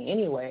appeal to me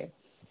anyway.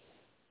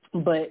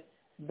 But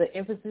the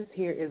emphasis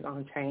here is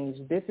on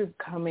change. This is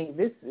coming.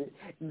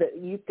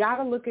 You've got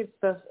to look at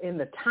stuff in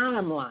the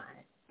timeline.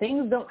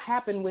 Things don't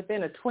happen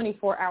within a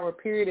 24-hour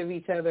period of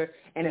each other,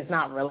 and it's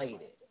not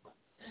related.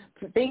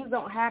 Things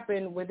don't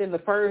happen within the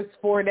first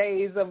 4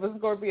 days of a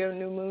Scorpio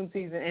new moon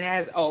season, and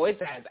it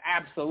has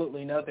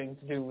absolutely nothing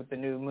to do with the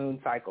new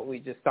moon cycle we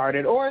just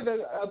started or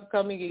the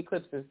upcoming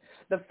eclipses.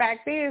 The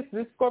fact is,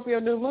 this Scorpio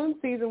new moon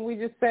season we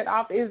just set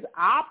off is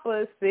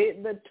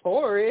opposite the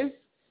Taurus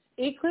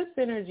eclipse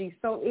energy,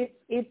 so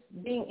it's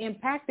being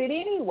impacted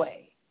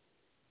anyway.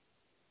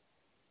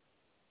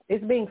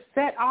 It's being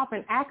set off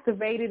and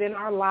activated in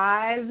our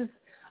lives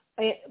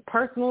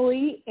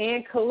personally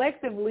and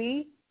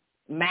collectively,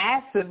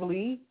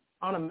 massively,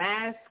 on a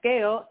mass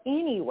scale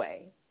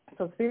anyway.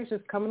 So Spirit's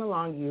just coming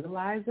along,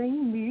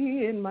 utilizing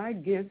me and my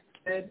gifts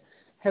that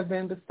have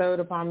been bestowed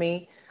upon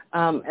me.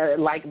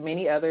 Like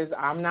many others,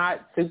 I'm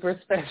not super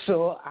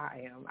special.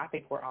 I am. I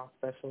think we're all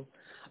special.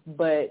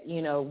 But,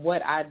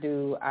 what I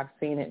do, I've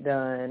seen it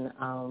done.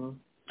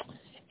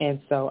 And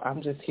so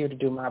I'm just here to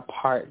do my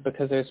part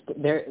because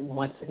there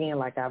once again,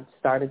 like I've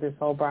started this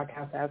whole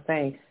broadcast out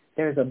saying,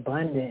 there's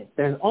abundance.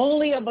 There's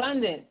only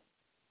abundance.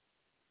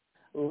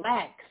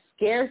 Lack,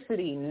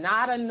 scarcity,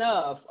 not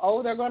enough.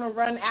 Oh, they're going to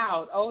run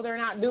out. Oh, they're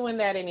not doing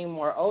that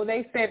anymore. Oh,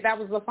 they said that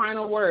was the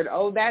final word.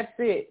 Oh, that's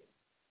it.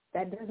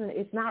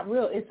 It's not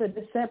real. It's a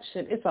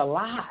deception. It's a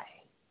lie.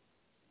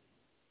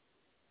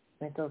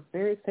 And so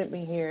Spirit sent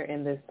me here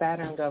in this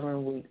Saturn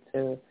governed week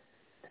to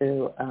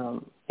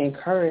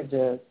encourage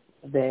us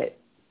that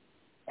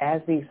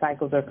as these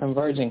cycles are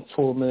converging,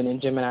 full moon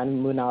in Gemini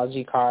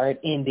Moonology card,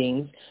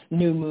 endings,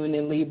 new moon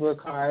in Libra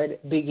card,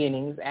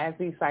 beginnings, as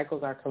these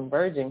cycles are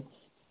converging,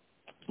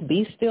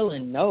 be still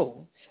and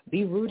know,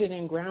 be rooted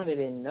and grounded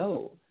and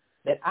know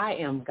that I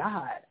am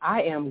God,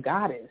 I am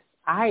Goddess,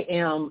 I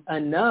am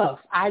enough,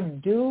 I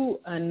do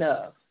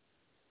enough.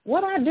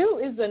 What I do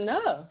is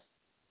enough.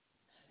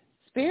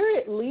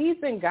 Spirit leads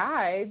and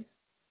guides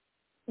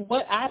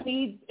what I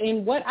need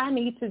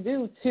to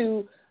do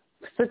to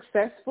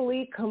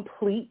successfully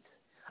complete,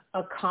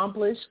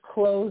 accomplish,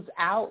 close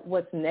out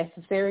what's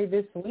necessary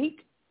this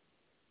week.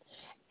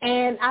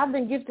 And I've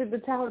been gifted the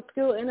talent,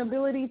 skill, and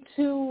ability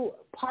to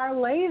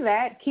parlay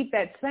that, keep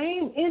that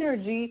same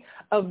energy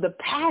of the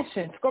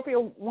passion.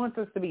 Scorpio wants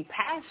us to be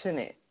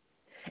passionate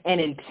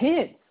and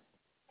intense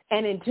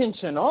and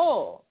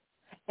intentional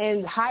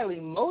and highly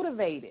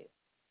motivated.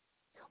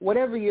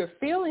 Whatever you're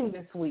feeling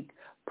this week,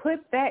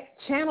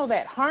 channel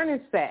that,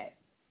 harness that,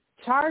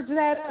 charge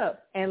that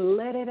up, and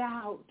let it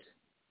out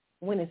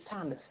when it's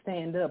time to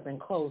stand up and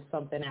close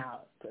something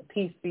out.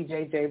 Peace be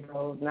JJ,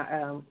 bro.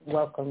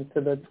 Welcome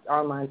to the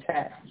online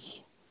chat.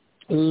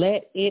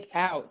 Let it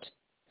out,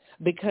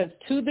 because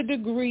to the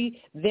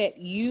degree that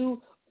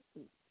you,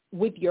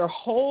 with your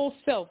whole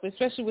self,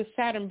 especially with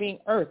Saturn being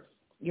Earth,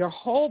 your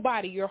whole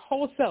body, your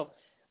whole self,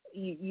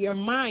 your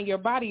mind, your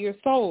body, your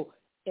soul,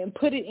 and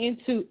put it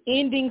into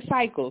ending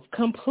cycles,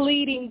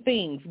 completing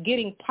things,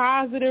 getting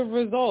positive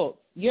results.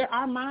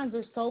 Our minds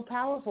are so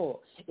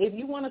powerful. If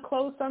you want to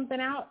close something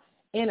out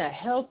in a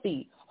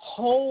healthy,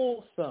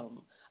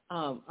 wholesome,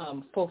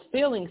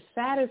 fulfilling,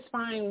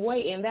 satisfying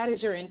way, and that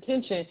is your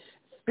intention,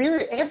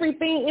 Spirit,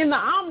 everything in the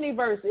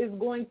omniverse is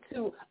going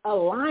to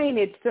align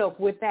itself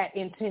with that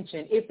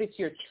intention. If it's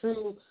your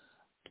true,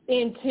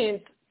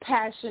 intense,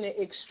 passionate,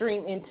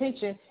 extreme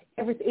intention,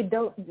 everything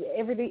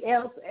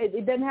else,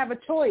 it doesn't have a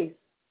choice.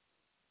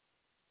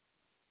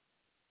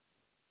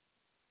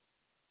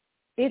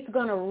 It's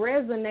going to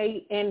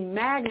resonate and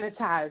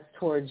magnetize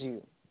towards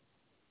you.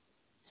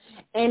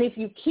 And if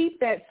you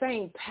keep that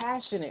same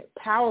passionate,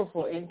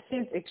 powerful,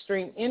 intense,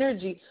 extreme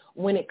energy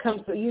when it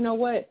comes to, you know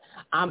what,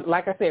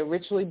 like I said,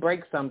 ritually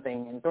break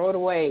something and throw it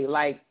away.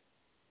 Like,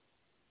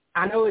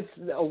 I know it's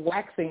a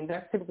waxing.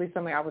 That's typically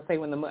something I would say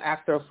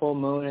after a full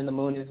moon and the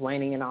moon is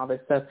waning and all this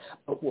stuff.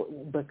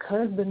 But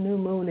because the new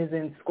moon is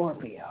in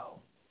Scorpio,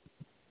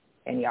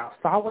 and y'all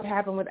saw what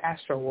happened with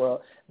Astro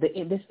World,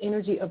 this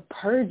energy of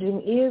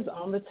purging is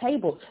on the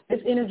table.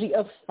 This energy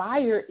of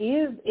fire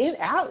is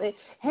out.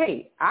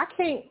 Hey, I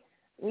can't.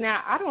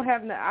 Now, I don't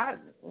have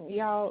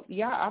y'all,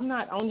 I'm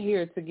not on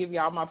here to give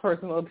y'all my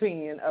personal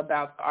opinion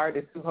about the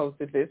artist who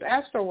hosted this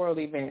Astro World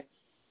event.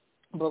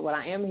 But what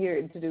I am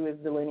here to do is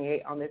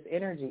delineate on this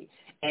energy.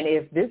 And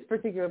if this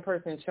particular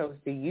person chose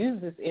to use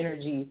this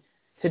energy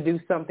to do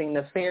something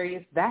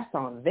nefarious, that's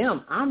on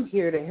them. I'm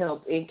here to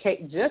help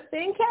just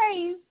in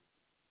case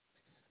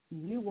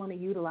you want to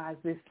utilize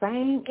this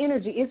same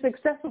energy. It's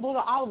accessible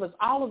to all of us.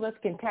 All of us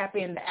can tap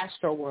into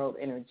Astro World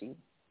energy.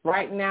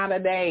 Right now,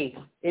 today,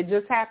 it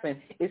just happened.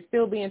 It's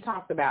still being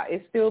talked about.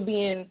 It's still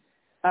being,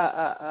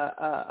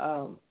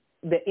 the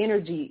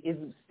energy is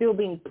still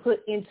being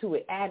put into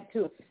it, added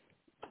to it.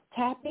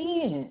 Tap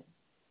in.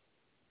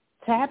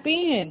 Tap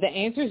in. The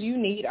answers you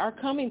need are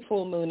coming,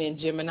 full moon in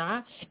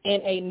Gemini,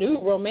 and a new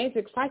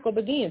romantic cycle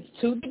begins.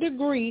 To the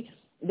degree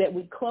that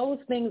we close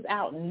things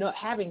out,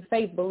 having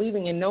faith,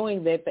 believing, and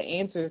knowing that the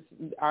answers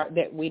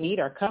that we need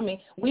are coming,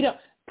 we don't...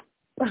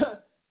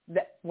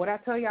 what I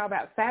tell y'all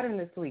about Saturn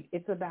this week,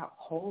 it's about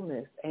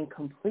wholeness and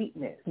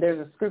completeness. There's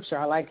a scripture,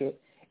 I like it.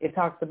 It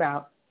talks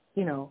about,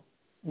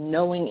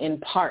 knowing in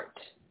part.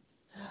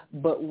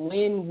 But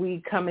when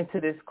we come into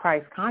this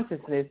Christ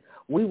consciousness,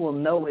 we will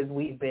know as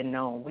we've been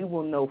known. We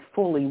will know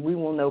fully. We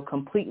will know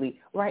completely.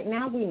 Right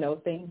now, we know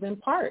things in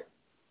part.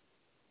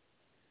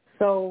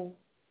 So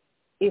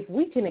if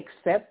we can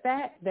accept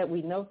that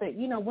we know that,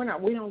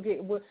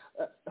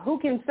 who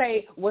can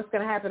say what's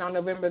going to happen on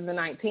November the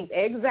 19th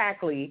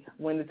exactly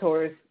when the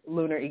Taurus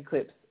lunar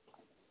eclipse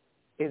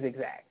is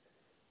exact?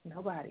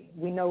 Nobody.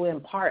 We know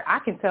in part. I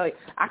can tell you,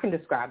 I can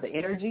describe the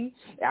energy.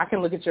 I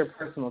can look at your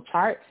personal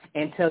chart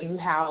and tell you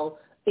how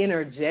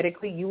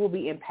energetically you will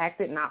be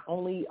impacted, not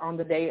only on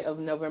the day of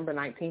November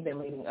 19th and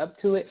leading up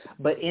to it,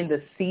 but in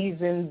the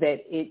season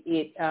that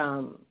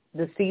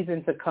the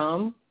season to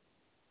come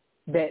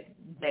that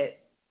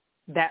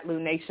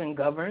lunation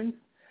governs.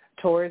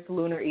 Taurus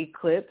lunar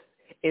eclipse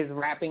is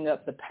wrapping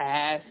up the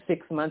past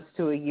 6 months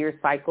to a year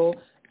cycle.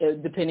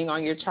 Depending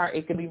on your chart,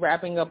 it could be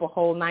wrapping up a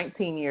whole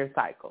 19-year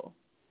cycle.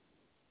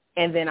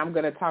 And then I'm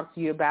going to talk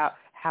to you about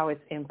how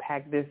it's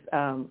impact this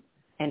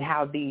and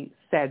how the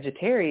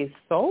Sagittarius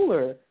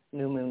solar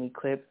new moon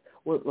eclipse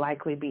would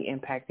likely be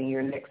impacting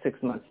your next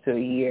 6 months to a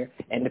year,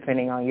 and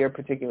depending on your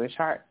particular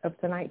chart, up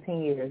to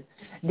 19 years.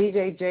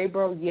 DJ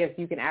J-Bro, yes,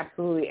 you can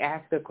absolutely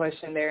ask a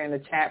question there in the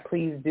chat.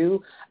 Please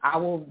do. I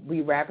will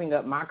be wrapping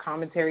up my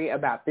commentary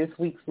about this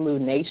week's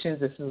lunations.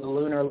 This is the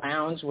Lunar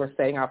Lounge. We're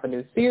setting off a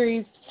new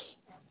series.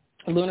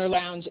 Lunar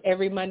Lounge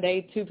every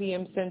Monday, 2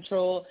 p.m.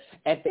 Central.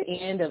 At the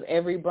end of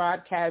every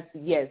broadcast,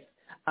 yes,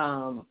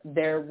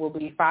 there will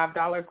be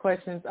 $5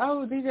 questions.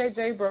 Oh, DJ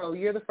J-Bro,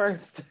 you're the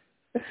first.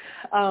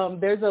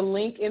 There's a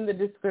link in the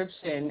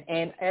description,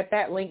 and at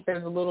that link,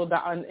 there's a little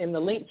in the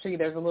link tree.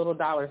 There's a little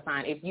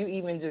 $sign. If you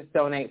even just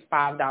donate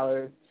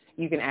 $5,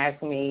 you can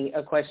ask me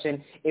a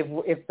question.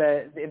 If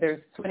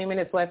there's 20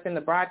 minutes left in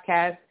the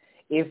broadcast,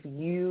 if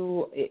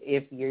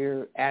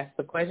you're asked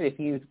the question, if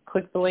you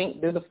click the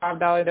link, do the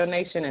 $5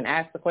 donation, and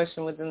ask the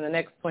question within the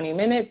next 20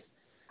 minutes,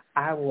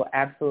 I will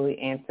absolutely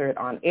answer it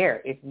on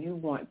air. If you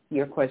want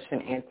your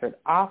question answered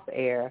off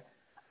air,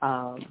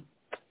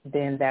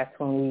 then that's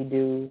when we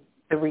do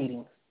the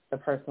readings, the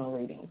personal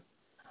readings.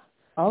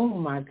 Oh,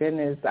 my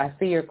goodness. I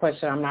see your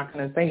question. I'm not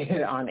going to say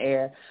it on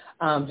air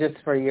just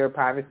for your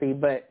privacy.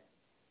 But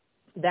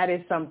that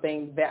is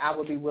something that I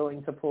would be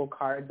willing to pull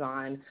cards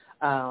on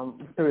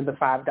through the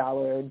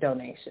 $5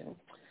 donation.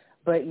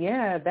 But,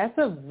 yeah, that's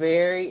a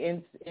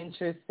very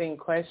interesting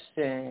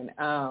question.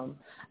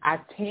 I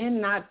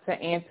tend not to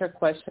answer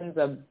questions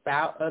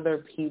about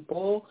other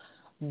people,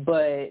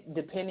 but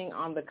depending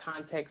on the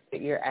context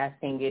that you're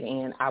asking it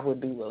in, I would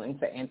be willing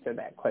to answer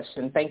that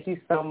question. Thank you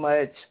so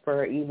much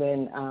for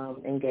even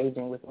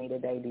engaging with me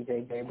today,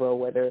 DJ Gabriel,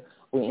 whether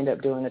we end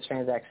up doing a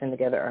transaction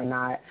together or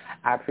not.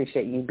 I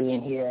appreciate you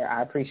being here.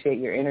 I appreciate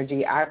your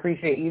energy. I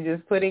appreciate you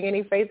just putting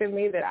any faith in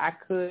me that I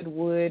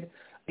would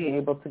be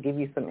able to give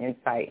you some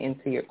insight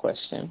into your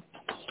question.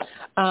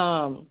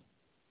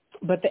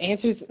 But the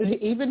answers,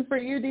 even for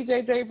you,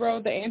 DJ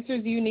J-Bro, the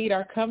answers you need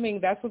are coming.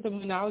 That's what the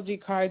Moonology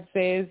card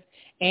says,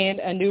 and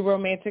a new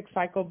romantic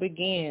cycle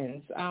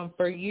begins.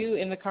 For you,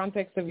 in the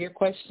context of your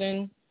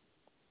question,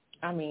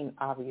 I mean,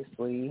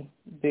 obviously,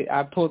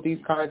 I pulled these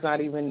cards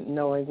not even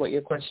knowing what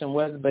your question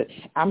was, but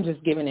I'm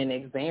just giving an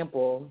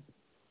example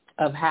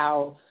of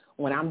how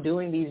when I'm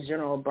doing these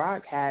general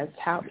broadcasts,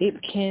 how it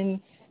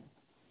can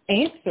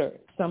answer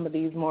some of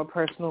these more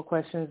personal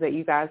questions that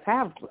you guys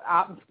have.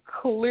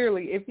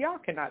 Clearly, if y'all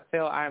cannot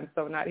tell, I am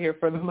so not here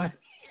for the money.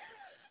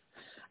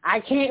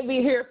 I can't be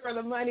here for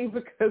the money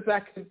because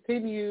I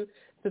continue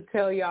to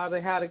tell y'all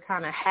how to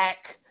kind of hack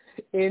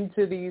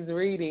into these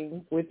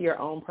readings with your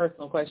own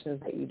personal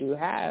questions that you do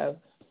have.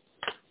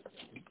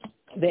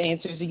 The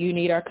answers that you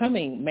need are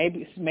coming.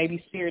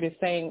 Maybe Spirit is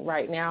saying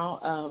right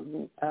now,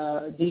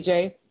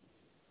 DJ,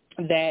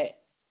 that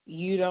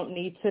you don't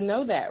need to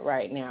know that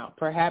right now.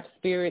 Perhaps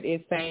Spirit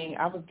is saying,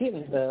 I was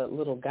getting the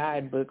little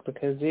guidebook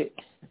because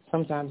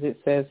sometimes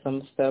it says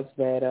some stuff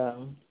that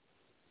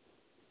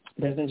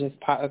doesn't just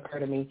occur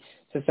to me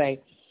to say.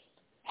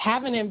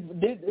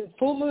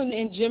 Full moon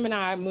in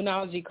Gemini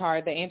Moonology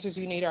card, the answers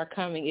you need are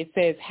coming. It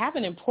says, have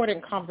an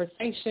important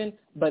conversation,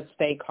 but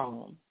stay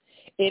calm.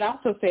 It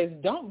also says,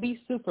 don't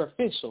be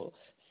superficial.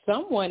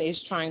 Someone is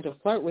trying to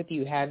flirt with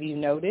you, have you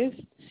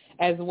noticed?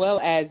 As well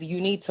as you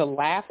need to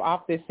laugh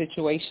off this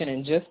situation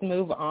and just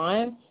move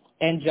on,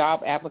 and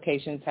job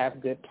applications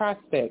have good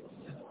prospects.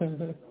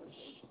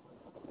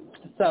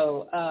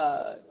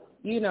 So,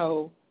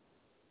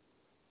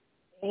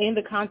 in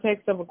the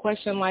context of a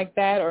question like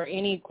that or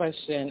any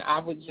question, I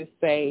would just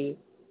say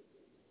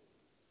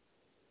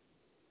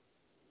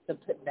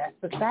that's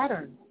the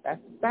Saturn.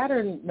 That's the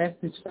Saturn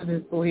message for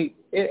this week.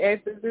 It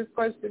answers this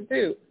question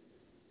too.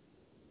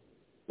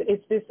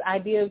 It's this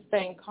idea of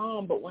staying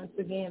calm, but once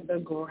again, the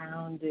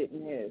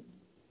groundedness.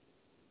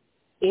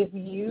 If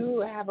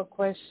you have a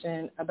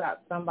question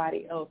about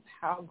somebody else,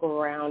 how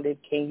grounded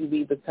can you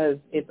be? Because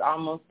it's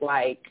almost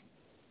like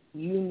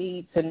you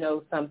need to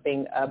know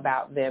something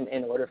about them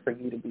in order for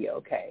you to be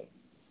okay.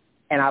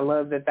 And I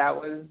love that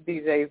was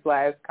DJ's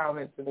last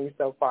comment to me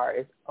so far.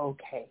 It's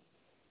okay.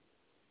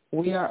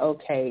 We are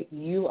okay.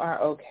 You are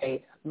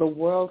okay. The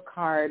World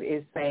card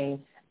is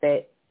saying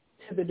that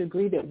to the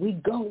degree that we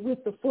go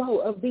with the flow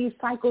of these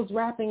cycles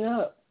wrapping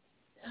up.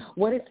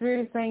 What is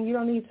Spirit is saying, you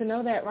don't need to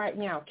know that right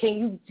now.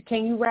 Can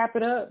you wrap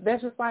it up?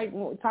 That's just like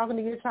talking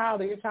to your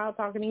child or your child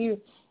talking to you.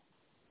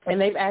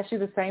 And they've asked you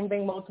the same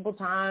thing multiple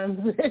times.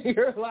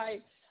 You're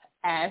like,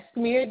 ask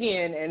me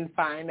again and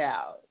find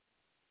out.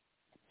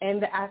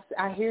 And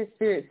I hear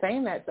Spirit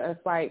saying that to us,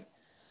 like,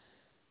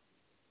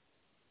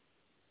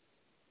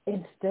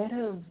 instead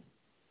of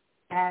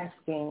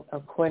asking a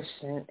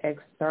question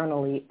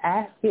externally,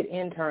 ask it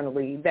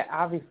internally. That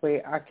obviously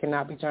I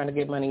cannot be trying to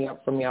get money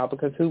up from y'all,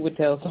 because who would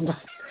tell somebody,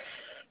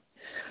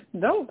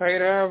 don't pay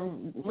to have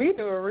me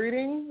do a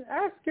reading?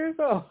 Ask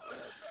yourself.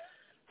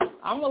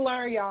 I'm going to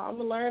learn, y'all. I'm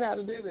going to learn how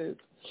to do this.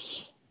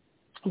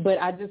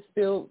 But I just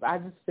feel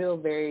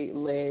very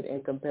led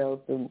and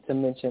compelled to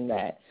mention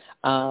that,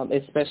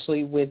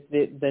 especially with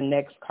the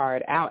next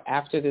card out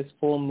after this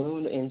full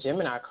moon in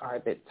Gemini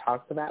card that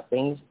talks about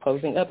things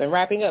closing up and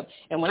wrapping up.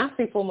 And when I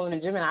say full moon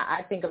in Gemini,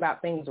 I think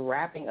about things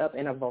wrapping up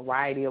in a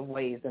variety of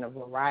ways, in a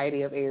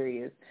variety of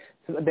areas.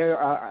 So there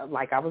are,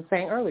 like I was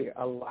saying earlier,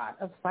 a lot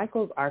of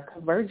cycles are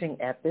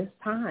converging at this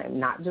time,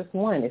 not just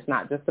one. It's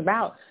not just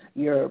about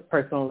your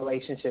personal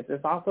relationships.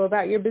 It's also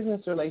about your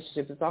business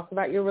relationships. It's also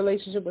about your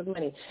relationship with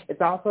money.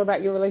 It's also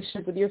about your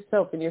relationship with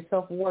yourself and your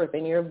self-worth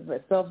and your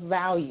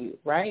self-value,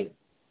 right?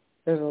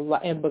 There's a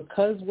lot, and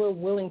because we're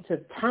willing to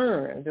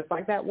turn, just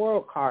like that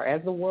World card,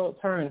 as the world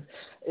turns,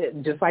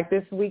 just like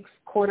this week's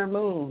quarter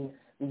moon,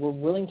 we're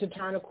willing to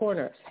turn a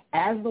corner.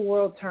 As the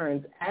world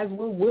turns, as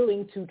we're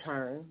willing to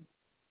turn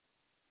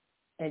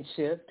and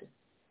shift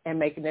and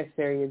make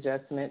necessary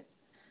adjustments,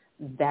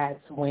 that's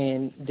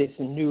when this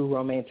new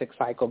romantic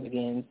cycle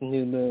begins,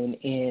 new moon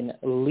in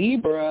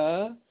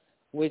Libra,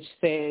 which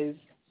says,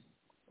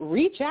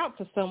 reach out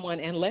to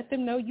someone and let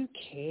them know you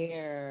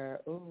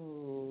care.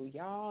 Ooh,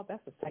 y'all,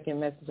 that's the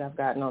second message I've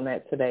gotten on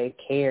that today,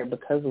 care.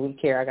 Because we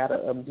care. I got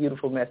a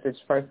beautiful message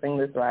first thing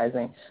this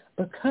rising.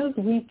 Because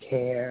we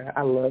care.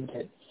 I loved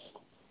it.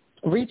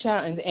 Reach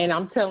out, and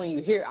I'm telling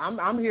you,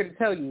 I'm here to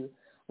tell you,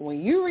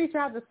 when you reach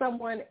out to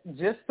someone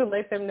just to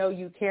let them know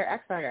you care,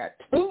 actually I got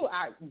two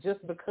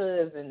just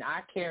because and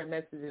I care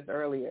messages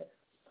earlier.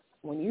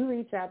 when you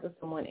reach out to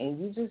someone and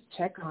you just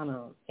check on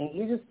them and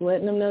you're just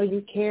letting them know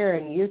you care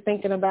and you're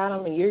thinking about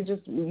them and you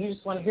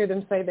just want to hear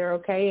them say they're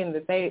okay and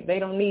that they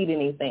don't need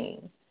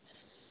anything.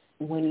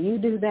 When you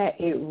do that,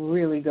 it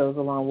really goes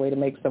a long way to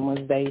make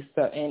someone's day.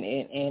 So, and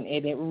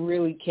it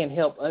really can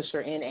help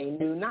usher in a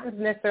new, not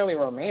necessarily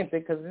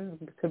romantic, because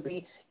this could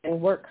be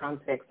in work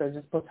context or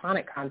just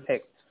platonic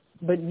context,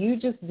 but you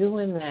just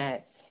doing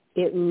that,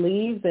 it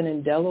leaves an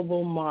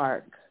indelible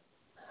mark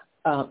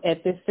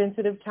at this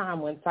sensitive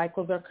time when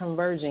cycles are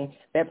converging,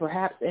 that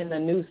perhaps in the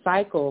new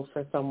cycle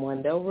for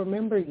someone, they'll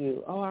remember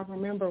you. Oh, I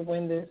remember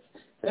when this,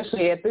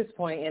 especially at this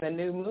point in a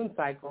new moon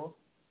cycle,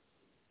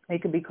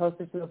 it could be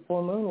closer to the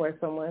full moon where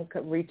someone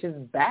reaches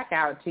back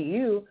out to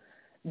you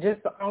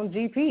just on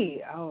GP.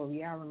 Oh,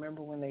 yeah, I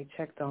remember when they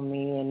checked on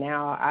me, and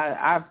now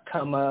I've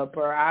come up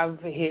or I've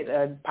hit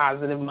a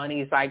positive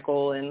money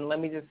cycle, and let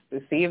me just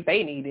see if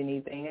they need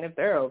anything and if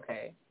they're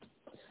okay.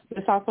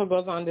 This also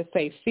goes on to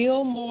say,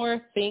 feel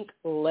more, think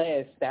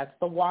less. That's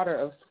the water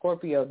of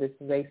Scorpio. This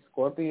is a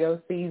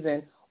Scorpio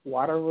season,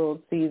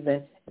 water-ruled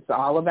season. It's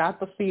all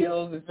about the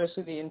feels,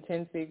 especially the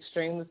intense, the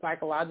extreme, the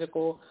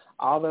psychological,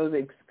 all those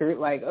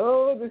like,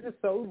 oh, this is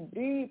so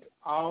deep,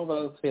 all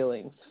those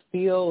feelings.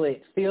 Feel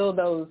it. Feel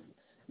those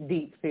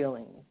deep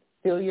feelings.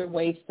 Feel your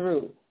way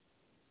through.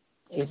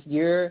 If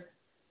you're,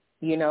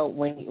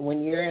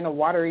 when you're in a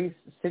watery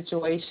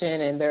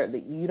situation and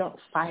you don't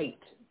fight,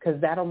 because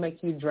that'll make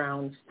you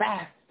drown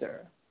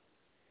faster.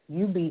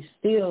 You be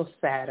still,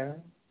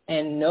 Saturn,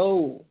 and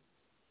know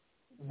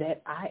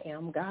that I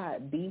am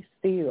God. Be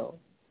still.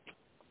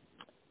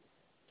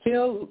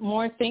 Feel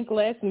more, think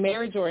less.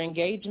 Marriage or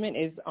engagement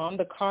is on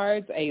the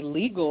cards. A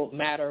legal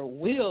matter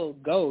will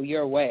go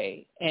your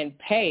way. And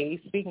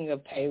pay, speaking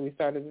of pay, we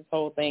started this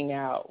whole thing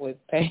out with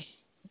pay.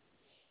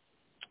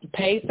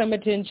 Pay some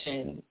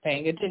attention,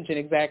 paying attention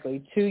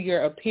exactly, to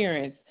your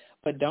appearance,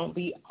 but don't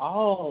be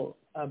all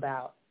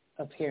about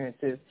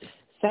appearances.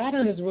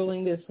 Saturn is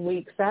ruling this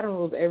week. Saturn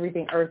rules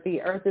everything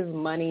earthy. Earth is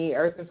money.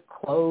 Earth is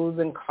clothes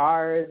and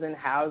cars and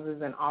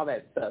houses and all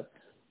that stuff.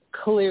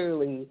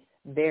 Clearly,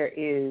 there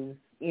is,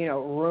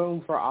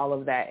 room for all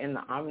of that in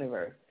the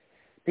omniverse.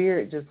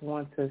 Spirit just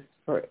wants us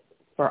for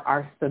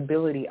our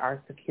stability,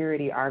 our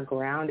security, our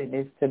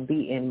groundedness to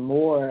be in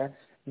more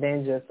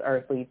than just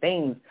earthly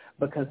things,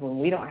 because when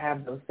we don't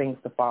have those things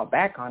to fall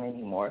back on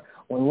anymore,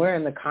 when we're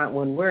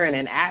in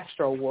an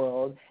astral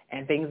world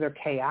and things are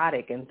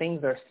chaotic and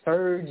things are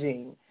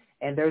surging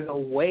and there's a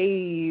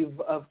wave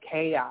of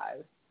chaos,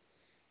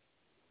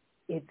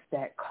 it's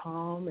that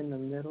calm in the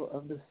middle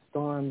of the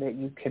storm that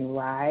you can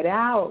ride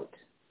out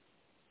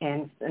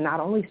and not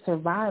only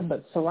survive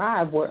but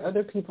thrive. Where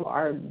other people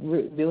are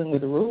dealing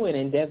with ruin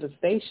and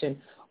devastation,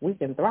 we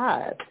can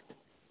thrive.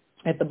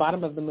 At the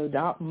bottom of the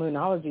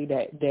Moonology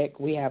deck,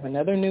 we have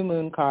another new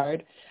moon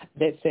card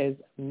that says,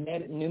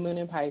 new moon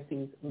in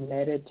Pisces,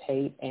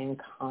 meditate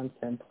and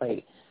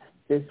contemplate.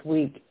 This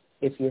week,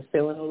 if you're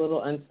feeling a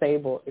little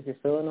unstable, if you're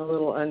feeling a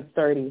little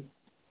unsturdy,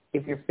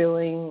 if you're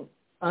feeling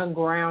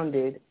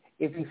ungrounded,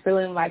 if you're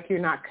feeling like you're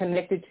not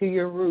connected to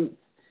your roots,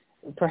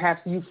 perhaps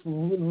you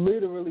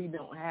literally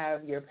don't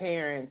have your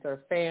parents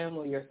or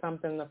family or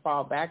something to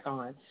fall back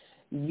on,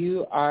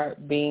 you are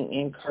being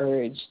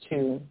encouraged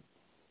to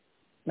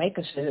make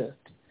a shift,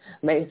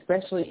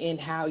 especially in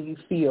how you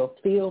feel.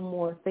 Feel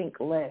more, think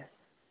less.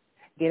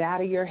 Get out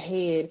of your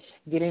head,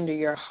 get into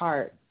your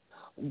heart.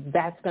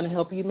 That's going to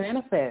help you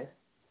manifest.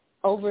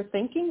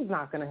 Overthinking is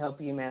not going to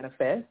help you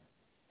manifest.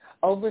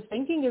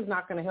 Overthinking is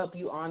not going to help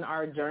you on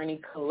our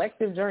journey,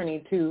 collective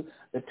journey to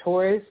the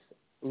Taurus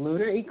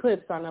lunar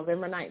eclipse on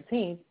November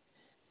 19th.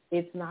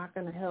 It's not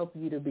going to help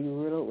you to be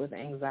riddled with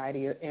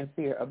anxiety and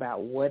fear about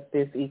what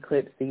this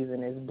eclipse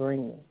season is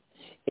bringing.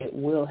 It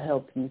will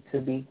help you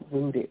to be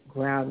rooted,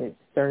 grounded,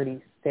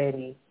 sturdy,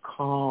 steady,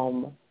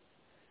 calm,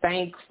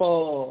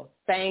 thankful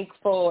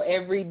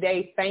every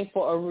day,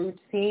 thankful, a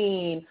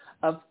routine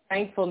of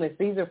thankfulness.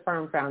 These are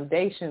firm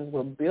foundations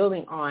we're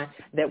building on,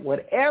 that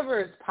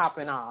whatever is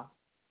popping off,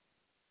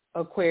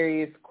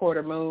 Aquarius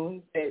quarter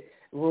moon, that's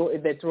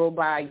ruled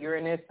by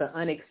Uranus, the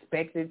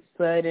unexpected,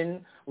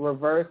 sudden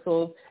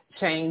reversals,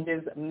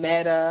 changes,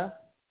 meta.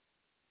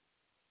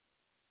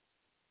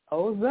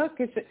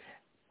 Ozuk,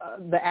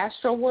 the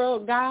astral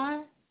world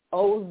guy,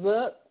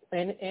 Ozuk,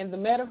 and the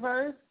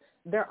metaverse,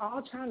 they're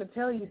all trying to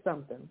tell you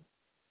something.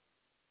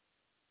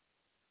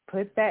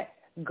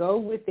 Go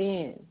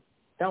within.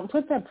 Don't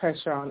put that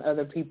pressure on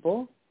other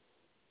people.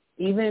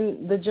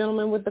 Even the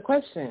gentleman with the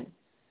question.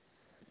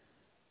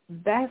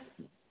 That's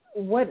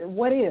what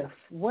if?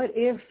 What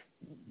if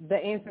the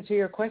answer to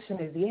your question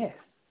is yes?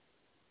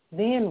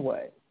 Then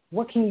what?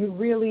 What can you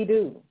really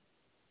do?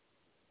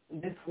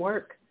 This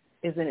work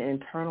is an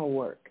internal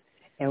work.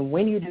 And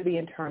when you do the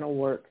internal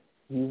work,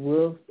 you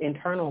will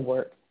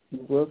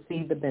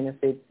see the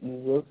benefits. You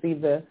will see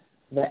the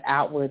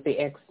outward, the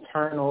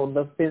external,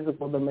 the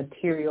physical, the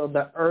material,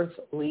 the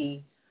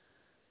earthly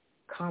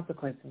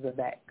consequences of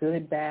that,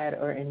 good, bad,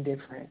 or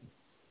indifferent.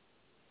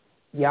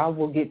 Y'all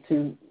will get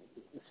to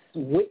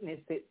witness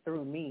it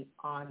through me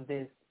on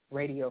this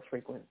radio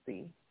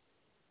frequency.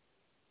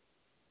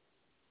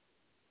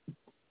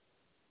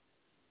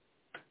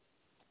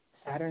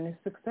 pattern is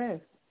success.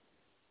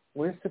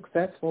 We're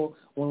successful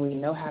when we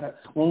know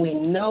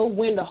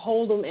when to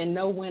hold them and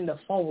know when to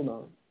fold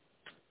them.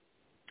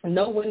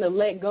 Know when to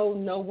let go,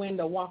 know when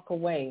to walk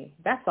away.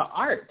 That's an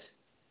art.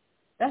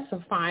 That's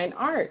a fine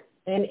art.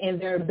 And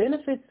there are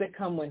benefits that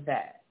come with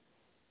that.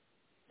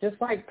 Just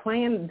like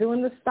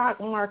doing the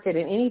stock market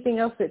and anything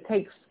else that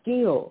takes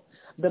skill.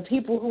 The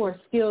people who are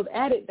skilled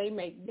at it, they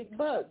make big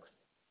bucks.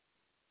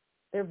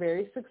 They're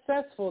very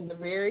successful.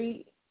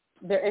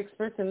 They're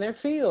experts in their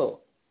field.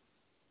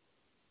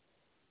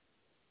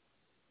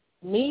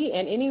 Me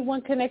and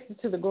anyone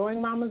connected to the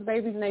Growing Mamas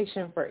Babies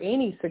Nation for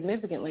any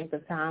significant length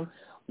of time,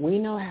 we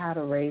know how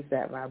to raise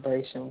that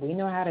vibration. We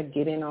know how to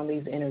get in on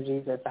these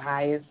energies at the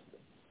highest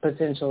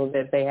potential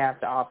that they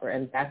have to offer,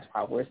 and that's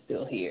why we're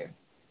still here.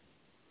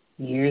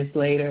 Years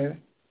later,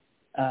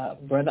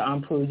 Brother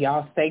Anpu,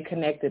 y'all stay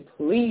connected.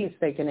 Please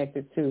stay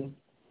connected to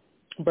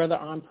Brother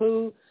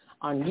Anpu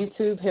on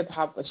YouTube, Hip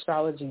Hop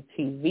Astrology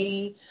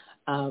TV,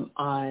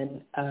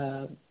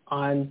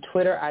 on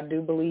Twitter, I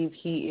do believe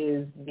he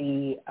is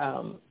the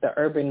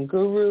Urban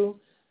Guru.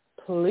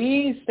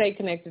 Please stay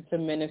connected to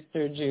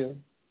Minister Jew.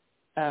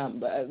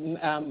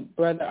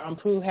 Brother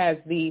Anpu has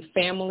the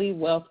Family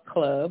Wealth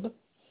Club,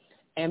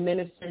 and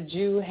Minister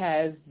Jew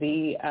has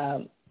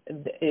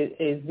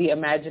is the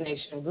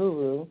Imagination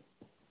Guru,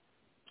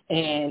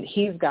 and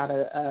he's got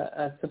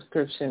a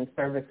subscription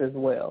service as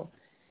well.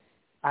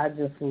 I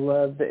just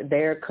love that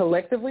they're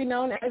collectively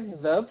known as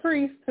the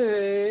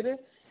Priesthood.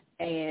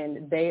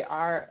 And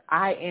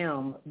I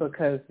am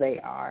because they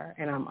are,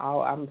 and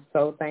I'm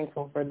so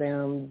thankful for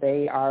them.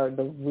 They are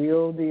the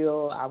real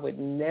deal.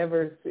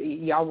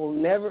 Y'all will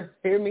never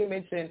hear me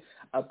mention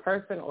a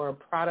person or a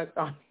product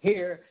on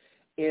here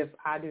if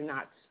I do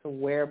not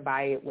swear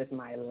by it with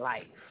my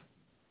life.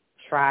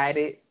 Tried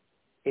it.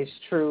 It's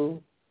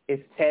true.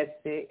 It's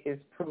tested.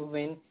 It's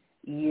proven.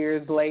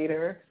 Years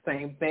later,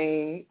 same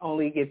thing,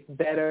 only gets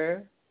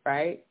better,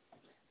 right?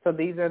 So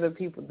these are the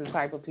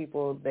type of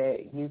people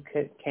that you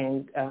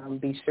can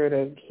be sure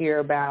to hear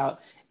about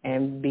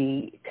and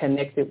be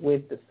connected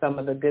with some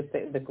of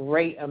the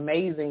great,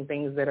 amazing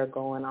things that are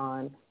going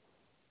on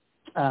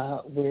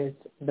with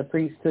the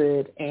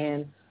Priesthood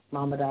and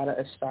Mama Dada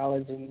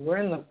Astrology. We're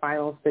in the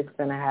final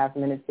 6.5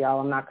 minutes, y'all.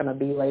 I'm not going to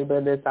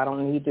belabor this. I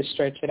don't need to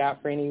stretch it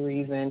out for any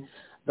reason.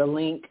 The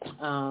link,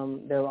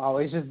 there'll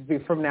always just be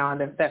from now on.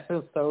 That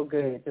feels so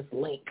good. Just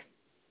link.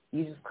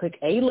 You just click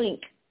a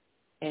link.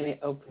 And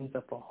it opens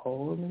up a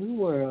whole new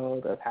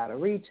world of how to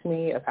reach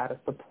me, of how to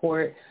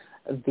support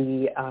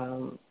the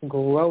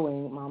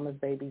growing Mama's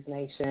Babies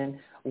Nation.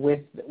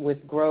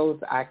 With growth,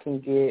 I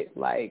can get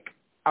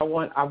I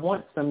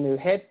want some new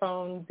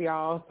headphones,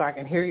 y'all, so I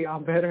can hear y'all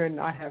better and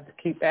not have to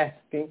keep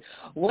asking,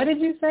 what did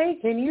you say?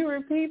 Can you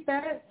repeat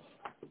that?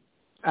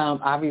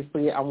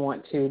 Obviously, I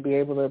want to be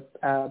able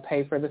to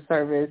pay for the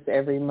service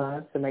every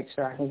month to make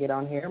sure I can get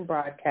on here and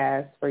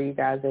broadcast for you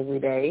guys every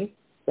day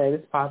that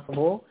is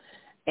possible.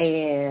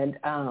 And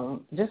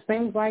just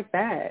things like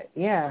that.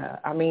 Yeah,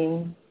 I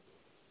mean,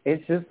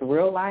 it's just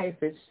real life.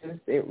 It's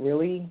just it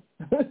really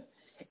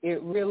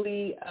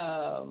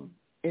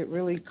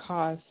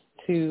costs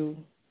to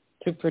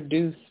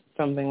produce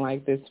something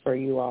like this for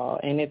you all,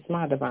 and it's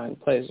my divine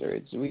pleasure.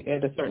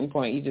 At a certain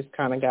point, you just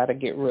kind of got to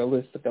get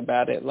realistic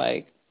about it.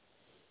 Like,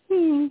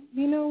 you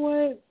know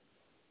what?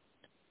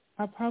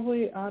 I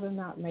probably ought to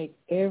not make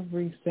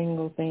every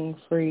single thing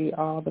free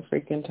all the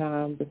freaking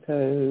time,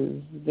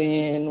 because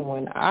then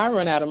when I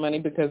run out of money,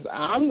 because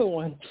I'm the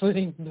one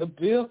footing the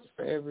bills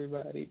for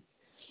everybody,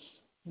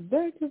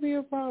 that could be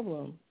a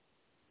problem.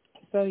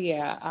 So,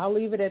 yeah, I'll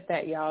leave it at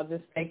that, y'all.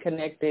 Just stay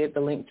connected. The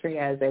Linktree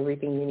has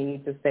everything you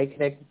need to stay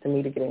connected to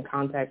me, to get in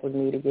contact with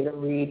me, to get a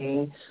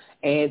reading,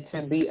 and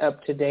to be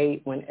up to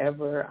date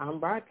whenever I'm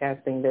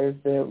broadcasting. There's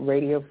the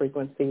radio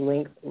frequency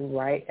link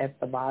right at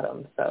the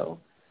bottom. So,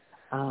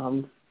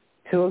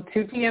 2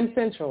 p.m.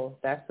 Central,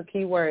 that's the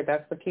key word.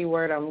 That's the key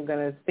word I'm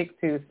going to stick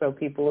to, so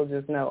people will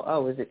just know,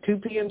 oh, is it 2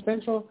 p.m.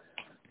 Central?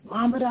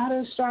 Mama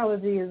Dada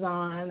Astrology is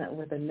on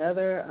with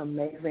another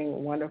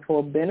amazing,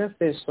 wonderful,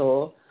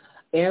 beneficial,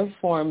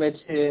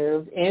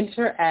 informative,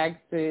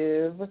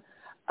 interactive,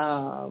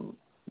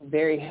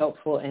 very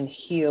helpful and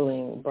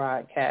healing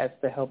broadcast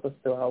to help us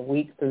through our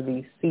week, through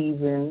these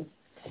seasons.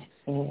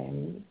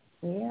 And,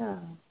 yeah,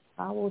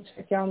 I will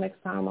check y'all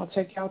next time. I'll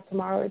check y'all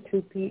tomorrow at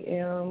 2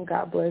 p.m.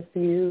 God bless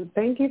you.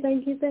 Thank you,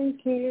 thank you,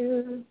 thank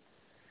you.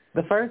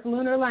 The first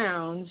Lunar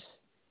Lounge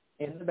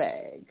in the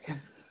bag.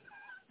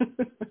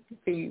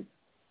 Peace.